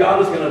through,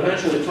 God is going to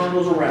eventually turn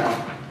those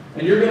around.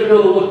 And you're going to be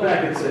able to look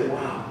back and say,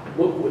 wow,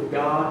 look what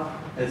God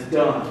has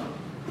done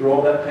through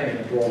all that pain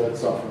and through all that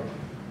suffering.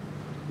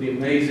 The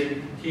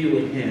amazing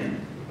healing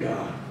hand of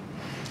God.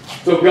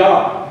 So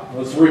God,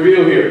 let's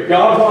review here.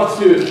 God wants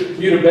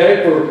you to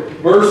beg for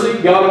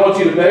mercy. God wants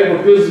you to beg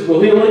for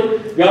physical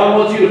healing. God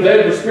wants you to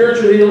beg for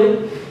spiritual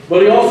healing.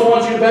 But he also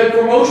wants you to beg for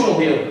emotional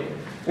healing.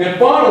 And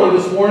finally,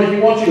 this morning, he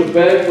wants you to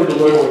beg for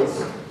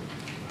deliverance.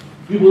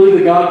 You believe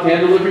that God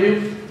can deliver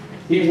you?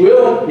 He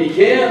will. He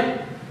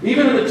can.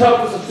 Even in the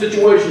toughest of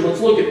situations. Let's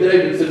look at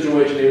David's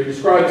situation here. He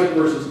describes it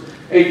verses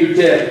 8 through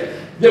 10.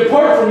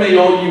 Depart from me,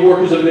 all you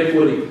workers of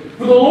iniquity.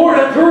 For the Lord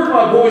hath heard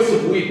my voice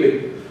of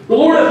weeping. The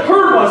Lord hath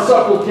heard my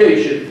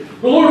supplication.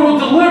 The Lord will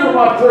deliver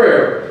my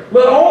prayer.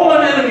 Let all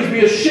mine enemies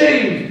be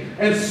ashamed,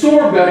 and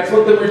sore-backs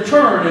let them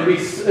return and be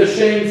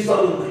ashamed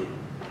suddenly.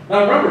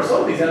 Now remember,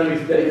 some of these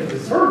enemies David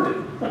deserved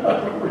it.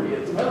 I remember he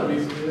had some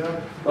enemies,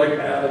 like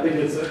I think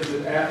it's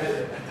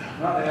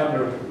not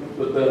Abner,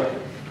 but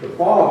the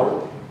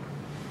father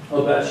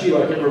of Bathsheba. I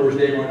can't remember his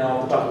name right now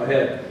off the top of my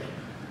head.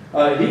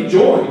 He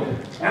joined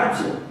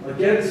Absalom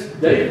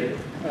against David.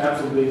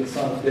 Absalom being the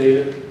son of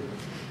David.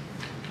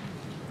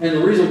 And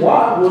the reason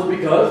why was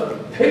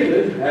because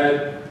David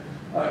had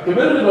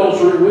committed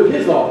adultery with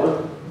his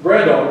daughter,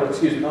 granddaughter,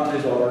 excuse me, not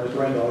his daughter, his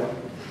granddaughter,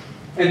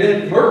 and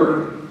then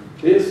murdered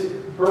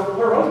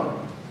her husband.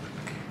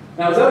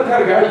 Now, is that the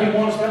kind of guy you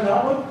want to spend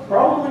time with?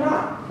 Probably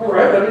not. All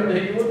right, I didn't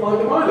think you wouldn't like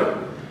him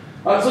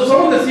either. So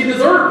some of this he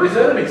deserved, his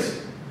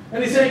enemies.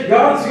 And he's saying,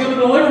 God is going to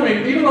deliver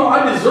me, even though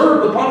I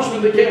deserve the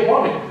punishment that came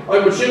upon me.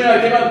 Like when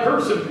Shimei came out and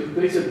cursed him,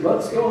 they said,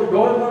 let's go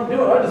ahead and let him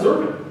do it. I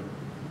deserve it.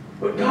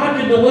 But God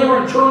can deliver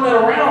and turn that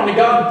around. And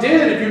God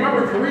did. If you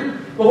remember, if you read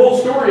the whole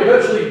story,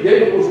 eventually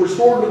David was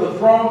restored to the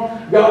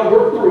throne. God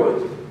worked through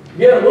it.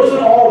 Yeah, it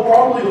wasn't all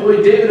probably the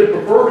way David had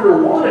preferred it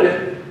or wanted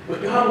it,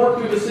 but God worked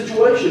through the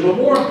situation. But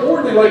more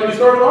importantly, like we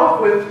started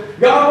off with,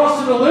 God wants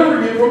to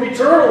deliver you from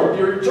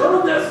your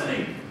eternal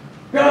destiny.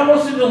 God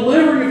wants to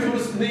deliver you from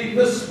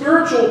the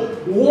spiritual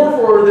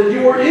warfare that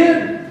you are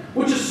in,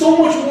 which is so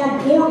much more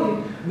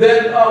important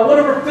than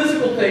whatever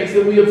physical things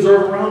that we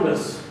observe around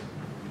us.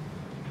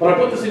 But I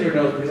put this in your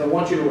notes because I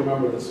want you to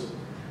remember this.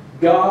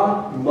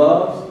 God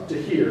loves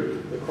to hear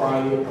the cry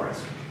of the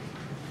oppressed.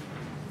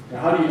 Now,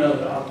 how do you know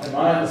that? Am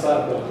I on the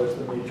side of God? That's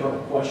been the eternal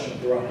question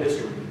throughout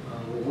history.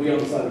 Are we on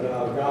the side of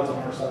God? Or God's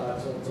on our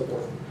side? So on and so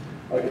forth.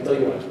 I can tell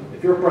you what.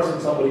 If you're oppressing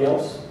somebody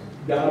else,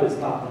 God is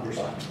not on your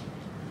side.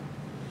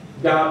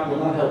 God will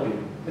not help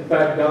you. In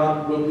fact,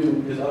 God will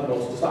do his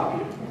utmost to stop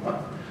you.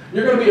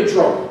 You're going to be in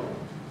trouble.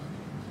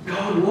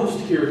 God loves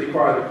to hear the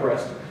cry of the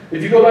oppressed.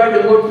 If you go back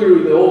and look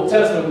through the Old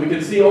Testament, we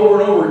can see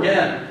over and over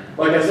again,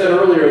 like I said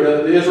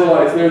earlier, the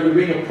Israelites, they're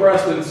being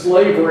oppressed in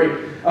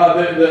slavery.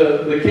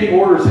 The king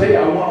orders, hey,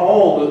 I want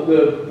all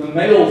the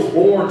males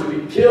born to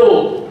be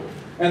killed.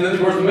 And then,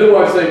 of course, the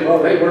midwives say,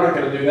 well, hey, we're not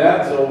going to do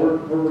that, so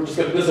we're just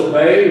going to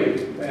disobey,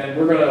 and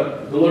we're going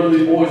to deliver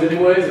these boys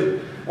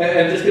anyways.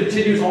 And it just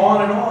continues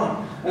on and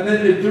on. And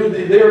then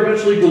they are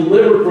eventually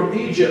delivered from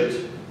Egypt.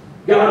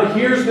 God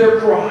hears their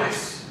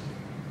cries.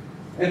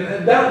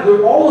 And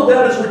all of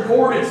that is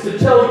recorded to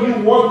tell you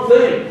one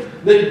thing,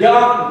 that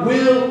God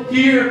will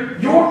hear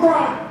your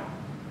cry.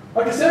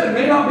 Like I said, it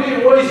may not be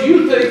in ways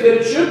you think that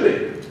it should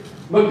be,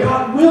 but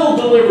God will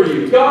deliver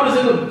you. God is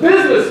in the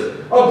business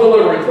of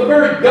deliverance. The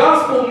very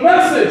gospel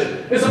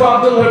message is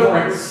about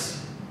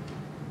deliverance.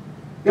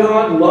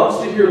 God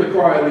loves to hear the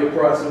cry of the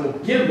oppressed and will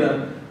give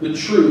them the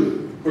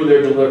truth for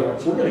their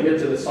deliverance. We're going to get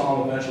to this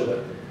psalm eventually.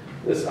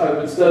 I've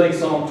been studying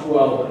Psalm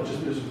 12,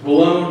 and it just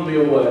blown me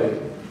away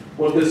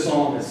what this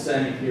psalm is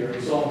saying here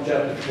in Psalm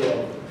chapter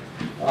 12.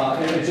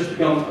 And it's just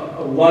become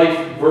a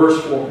life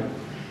verse for me.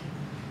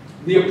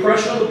 The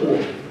oppression of the poor.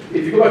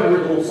 If you go back and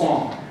read the whole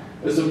psalm,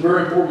 there's some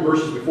very important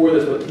verses before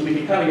this, but we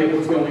can kind of get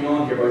what's going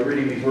on here by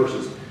reading these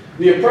verses.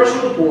 The oppression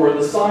of the poor,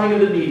 the sighing of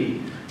the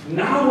needy.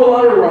 Now will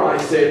I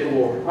arise, saith the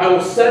Lord. I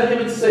will set him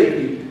in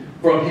safety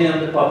from him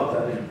that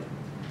puffeth at him.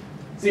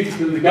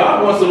 See,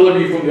 God wants to deliver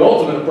you from the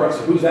ultimate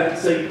oppressor. Who's that?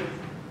 Satan.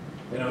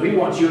 You know, he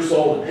wants your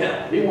soul in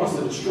hell. He wants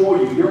to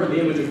destroy you. You're in the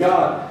image of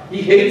God.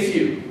 He hates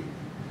you.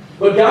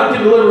 But God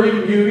can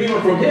deliver you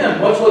even from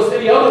him, much less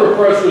any other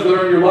oppressors that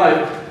are in your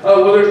life.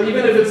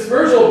 Even if it's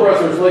spiritual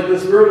oppressors, like the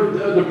spirit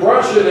of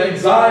depression,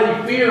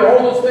 anxiety, fear,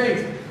 all those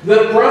things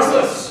that oppress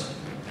us.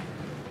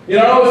 You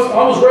know, I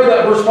almost read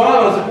that verse 5, and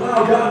I was like,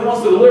 wow, God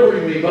wants to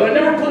deliver me. But I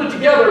never put it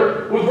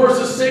together with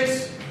verses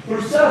 6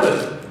 through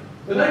 7,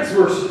 the next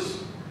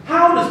verses.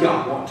 How does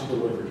God want to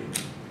deliver you?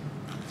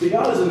 See,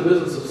 God is in the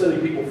business of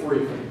setting people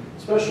free from,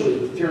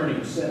 especially the tyranny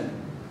of sin.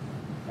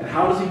 And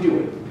how does he do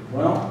it?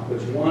 Well,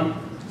 there's one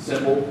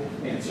simple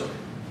answer.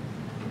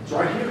 It's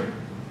right here.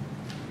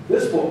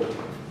 This book,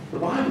 the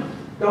Bible,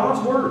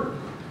 God's Word.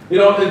 You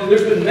know,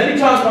 there's been many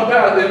times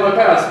in my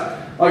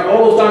past, like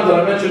all those times that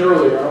I mentioned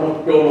earlier, I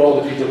won't go into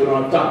all the details, we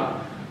don't have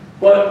time.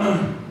 But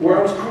where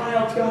I was crying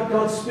out to God,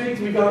 God, speak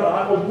to me, God,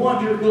 I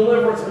want your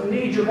deliverance, I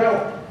need your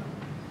help.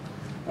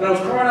 And I was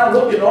crying out,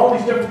 looking at all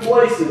these different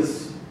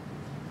places,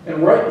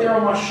 and right there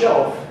on my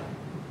shelf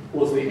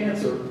was the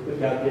answer that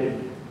God gave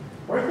me.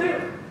 Right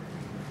there.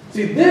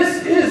 See,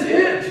 this is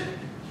it.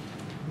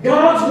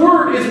 God's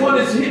Word is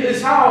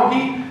how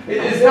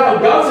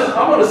God says,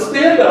 I'm going to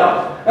stand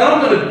up and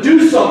I'm going to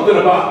do something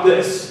about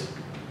this.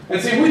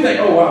 And see, we think,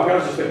 oh wow,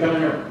 God's just going to come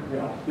in here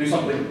and do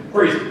something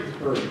crazy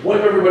or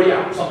wipe everybody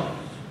out or something.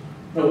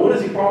 No, what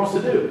does he promise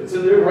to do? It's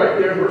in there right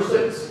there in verse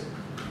 6.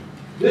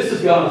 This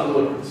is God's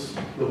deliverance.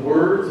 The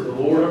words of the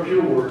Lord are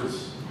pure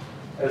words,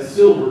 as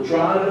silver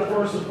tried in a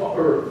furnace of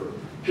earth,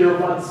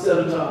 purified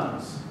 7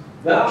 times.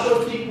 Thou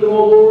shalt keep them,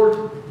 O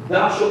Lord,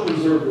 thou shalt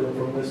preserve them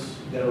from this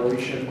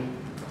generation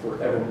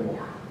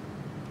forevermore.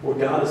 What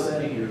God is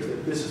saying here is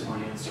that this is my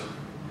answer.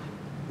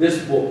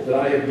 This book that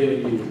I have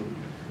given you,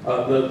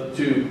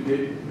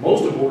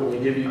 most importantly,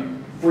 give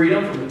you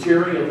freedom from the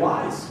tyranny of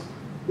lies.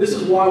 This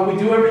is why we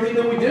do everything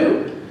that we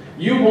do.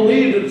 You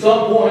believed at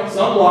some point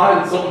some lie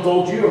that someone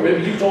told you, or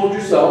maybe you told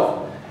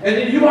yourself, and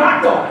then you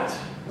act on it.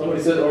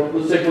 Somebody said, or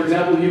let's say, for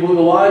example, you believe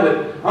a lie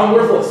that I'm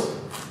worthless.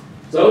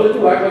 So then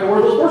you act like a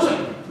worthless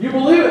person. You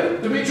believe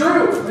it to be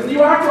true, and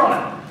you act on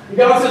it. And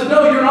God says,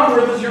 no, you're not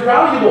worthless, you're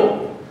valuable.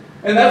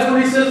 And that's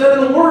where he says that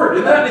in the Word.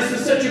 And that is to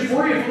set you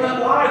free from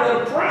that lie,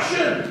 that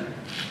oppression.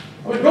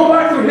 I mean, go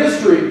back through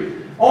history.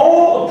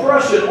 All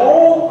oppression,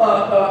 all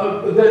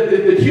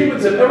that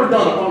humans have ever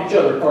done upon each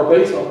other are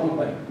based on one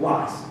thing: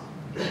 lies.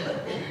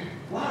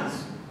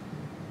 Lies.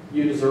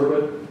 You deserve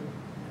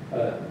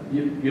it.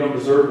 You don't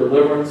deserve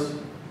deliverance.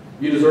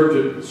 You deserve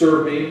to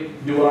serve me,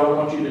 do what I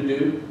want you to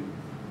do.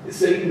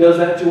 Satan does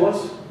that to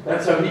us.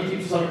 That's how he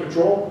keeps us under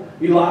control.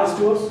 He lies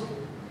to us.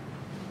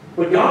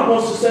 But God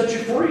wants to set you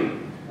free.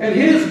 And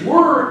his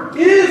Word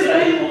is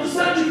able to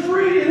set you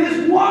free. It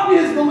is what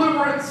is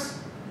deliverance.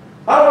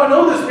 How do I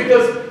know this?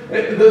 Because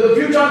the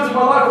few times in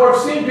my life where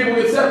I've seen people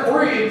get set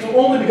free, it's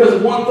only because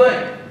of one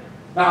thing.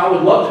 Now, I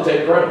would love to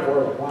take credit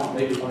for it. Like, wow,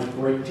 maybe my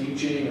great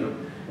teaching, or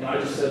I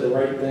just said the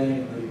right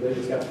thing, and they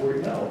just got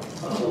free. No.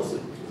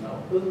 Listen,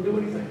 no, it doesn't do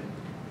anything.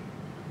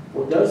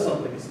 What does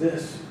something is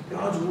this: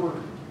 God's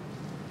Word.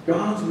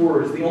 God's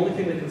Word is the only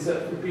thing that can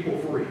set people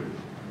free.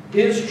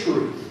 His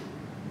truth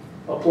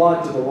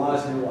applied to the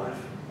lies in your life.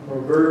 I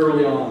remember very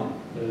early on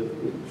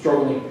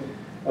struggling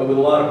with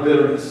a lot of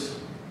bitterness.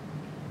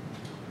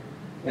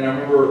 And I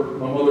remember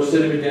my mother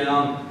sitting me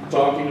down,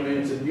 talking to me,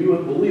 and said, you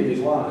believe these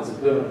lies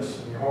of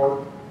bitterness in your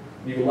heart.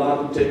 You've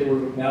allowed them to take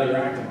root. Now you're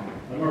acting on it.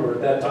 I remember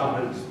at that time I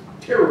had this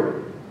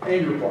terrible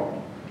anger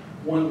problem.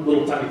 One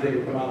little tiny thing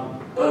would come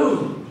out and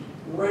boom,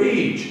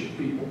 rage at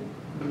people.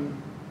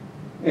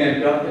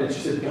 And she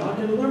said, God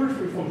can deliver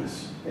you from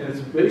this. And it's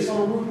based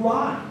on a root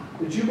lie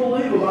that you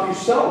believe about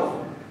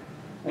yourself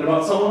and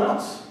about someone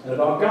else and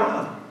about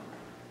God.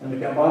 And the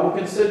Bible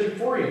can set you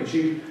free. And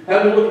she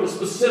had me look at a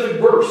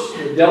specific verse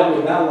that dealt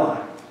with that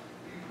lie.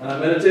 And I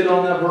meditated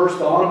on that verse,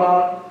 thought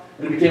about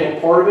it, and it became a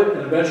part of it,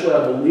 and eventually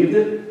I believed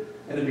it,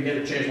 and it began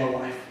to change my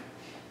life.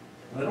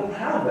 And I don't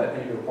have that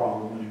anger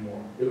problem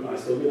anymore. I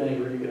still get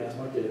angry, you can ask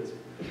my kids.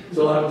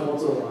 Still happens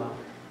once in a while.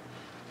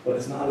 But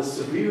it's not as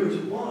severe as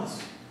it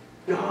was.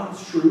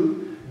 God's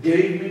truth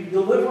gave me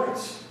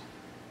deliverance.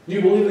 Do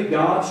you believe that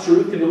God's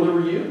truth can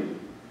deliver you?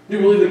 Do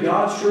you believe that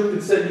God's truth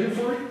can set you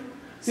free?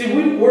 See,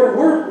 we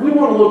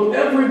want to look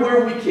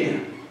everywhere we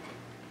can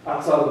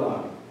outside of the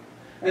Bible.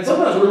 And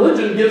sometimes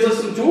religion gives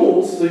us some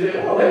tools to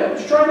say, oh, hey,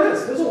 let's try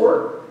this. This will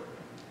work.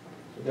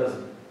 It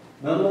doesn't.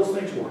 None of those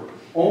things work.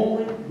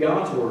 Only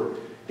God's Word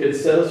can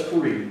set us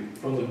free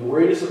from the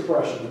greatest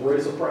oppression, the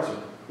greatest oppressor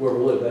who ever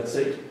lived. That's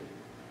Satan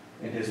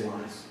and his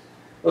lies.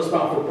 Let's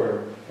bow for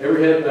prayer.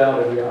 Every head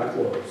bowed, every eye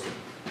closed.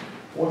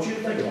 I want you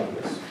to think about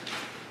this.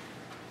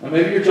 Now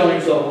maybe you're telling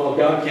yourself, well,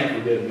 God can't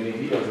forgive me.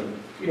 He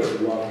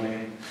doesn't love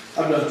me.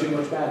 I've done too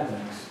much bad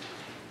things.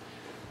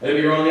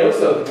 Maybe you're on the other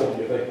side of the coin.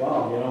 You think,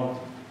 wow,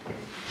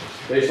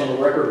 based on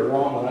the record of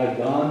wrong that I've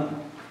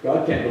done,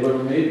 God can't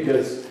deliver me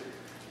because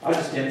I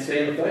just can't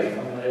stay in the faith.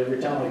 I mean,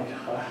 every time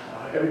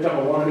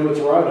I want to do what's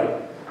right,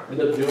 I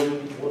end up doing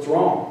what's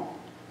wrong.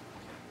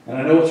 And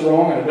I know what's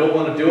wrong, and I don't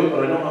want to do it,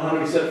 but I don't know how to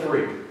be set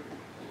free.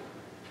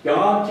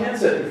 God can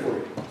set you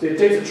free. See, it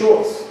takes a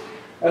choice.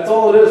 That's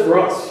all it is for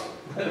us.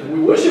 We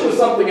wish it was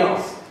something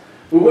else.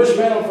 We wish,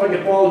 man, if I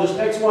could follow just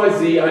X, Y,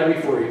 Z, I'd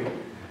be free.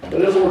 But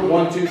it doesn't work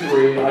 1, 2,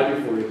 3, I'd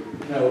be free.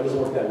 No, it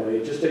doesn't work that way.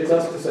 It just takes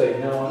us to say,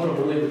 no, I'm going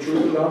to believe the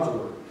truth of God's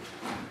word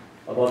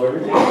above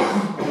everything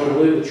else. I'm going to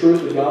believe the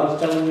truth that God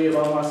is telling me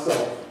about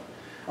myself.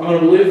 I'm going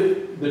to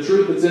believe the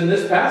truth that's in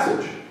this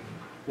passage,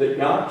 that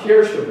God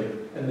cares for me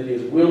and that He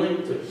is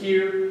willing to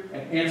hear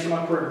and answer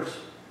my prayers.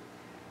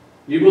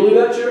 You believe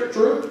that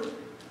true?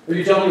 Or are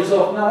you telling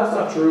yourself, no, that's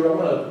not true. I'm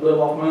going to live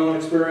off my own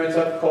experience.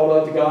 I've called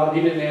out to God.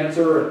 He didn't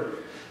answer. And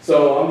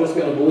so I'm just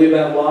going to believe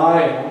that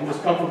lie and I'm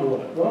just comfortable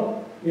with it.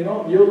 Well, you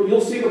know,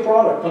 you'll see the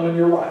product come in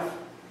your life.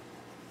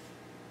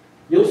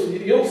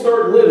 You'll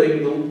start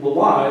living the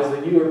lies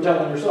that you are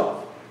telling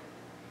yourself.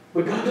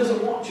 But God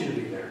doesn't want you to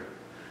be there.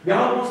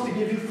 God wants to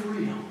give you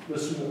freedom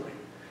this morning.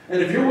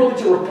 And if you're willing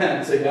to repent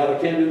and say, God,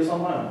 I can't do this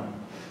on my own.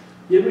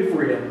 Give me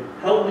freedom.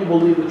 Help me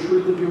believe the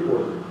truth of your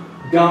word.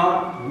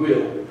 God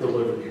will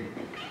deliver you.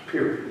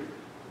 Period.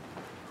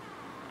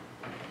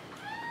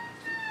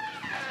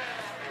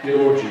 Dear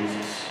Lord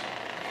Jesus,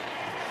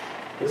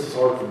 this is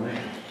hard for me.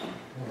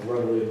 I want to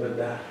readily admit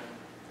that.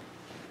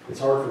 It's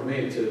hard for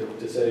me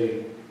to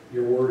say,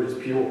 your word is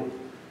pure.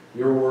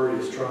 Your word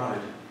is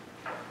tried.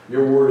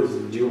 Your word is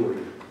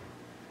enduring.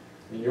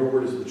 And your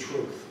word is the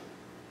truth.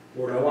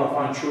 Lord, I want to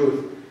find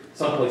truth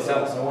someplace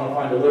else. I want to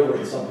find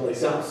deliverance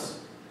someplace else.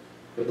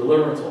 But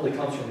deliverance only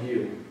comes from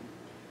you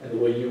and the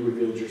way you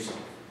revealed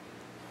yourself.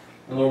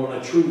 And Lord, when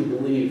I truly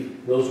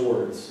believe those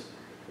words,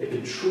 it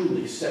can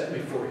truly set me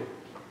free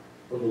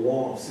from the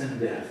law of sin and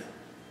death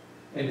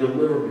and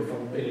deliver me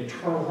from an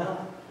eternal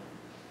hell.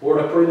 Lord,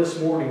 I pray this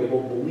morning that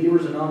both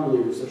believers and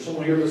unbelievers, there's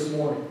someone here this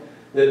morning,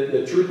 that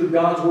the truth of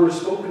God's word is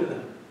spoken to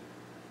them.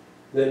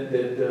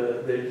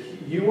 That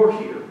you are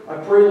here. I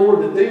pray,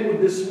 Lord, that they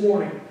would this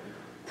morning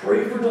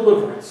pray for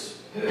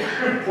deliverance.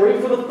 Pray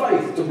for the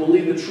faith to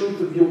believe the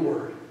truth of your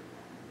word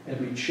and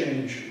be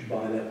changed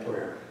by that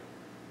prayer.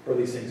 For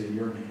these things in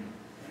your name.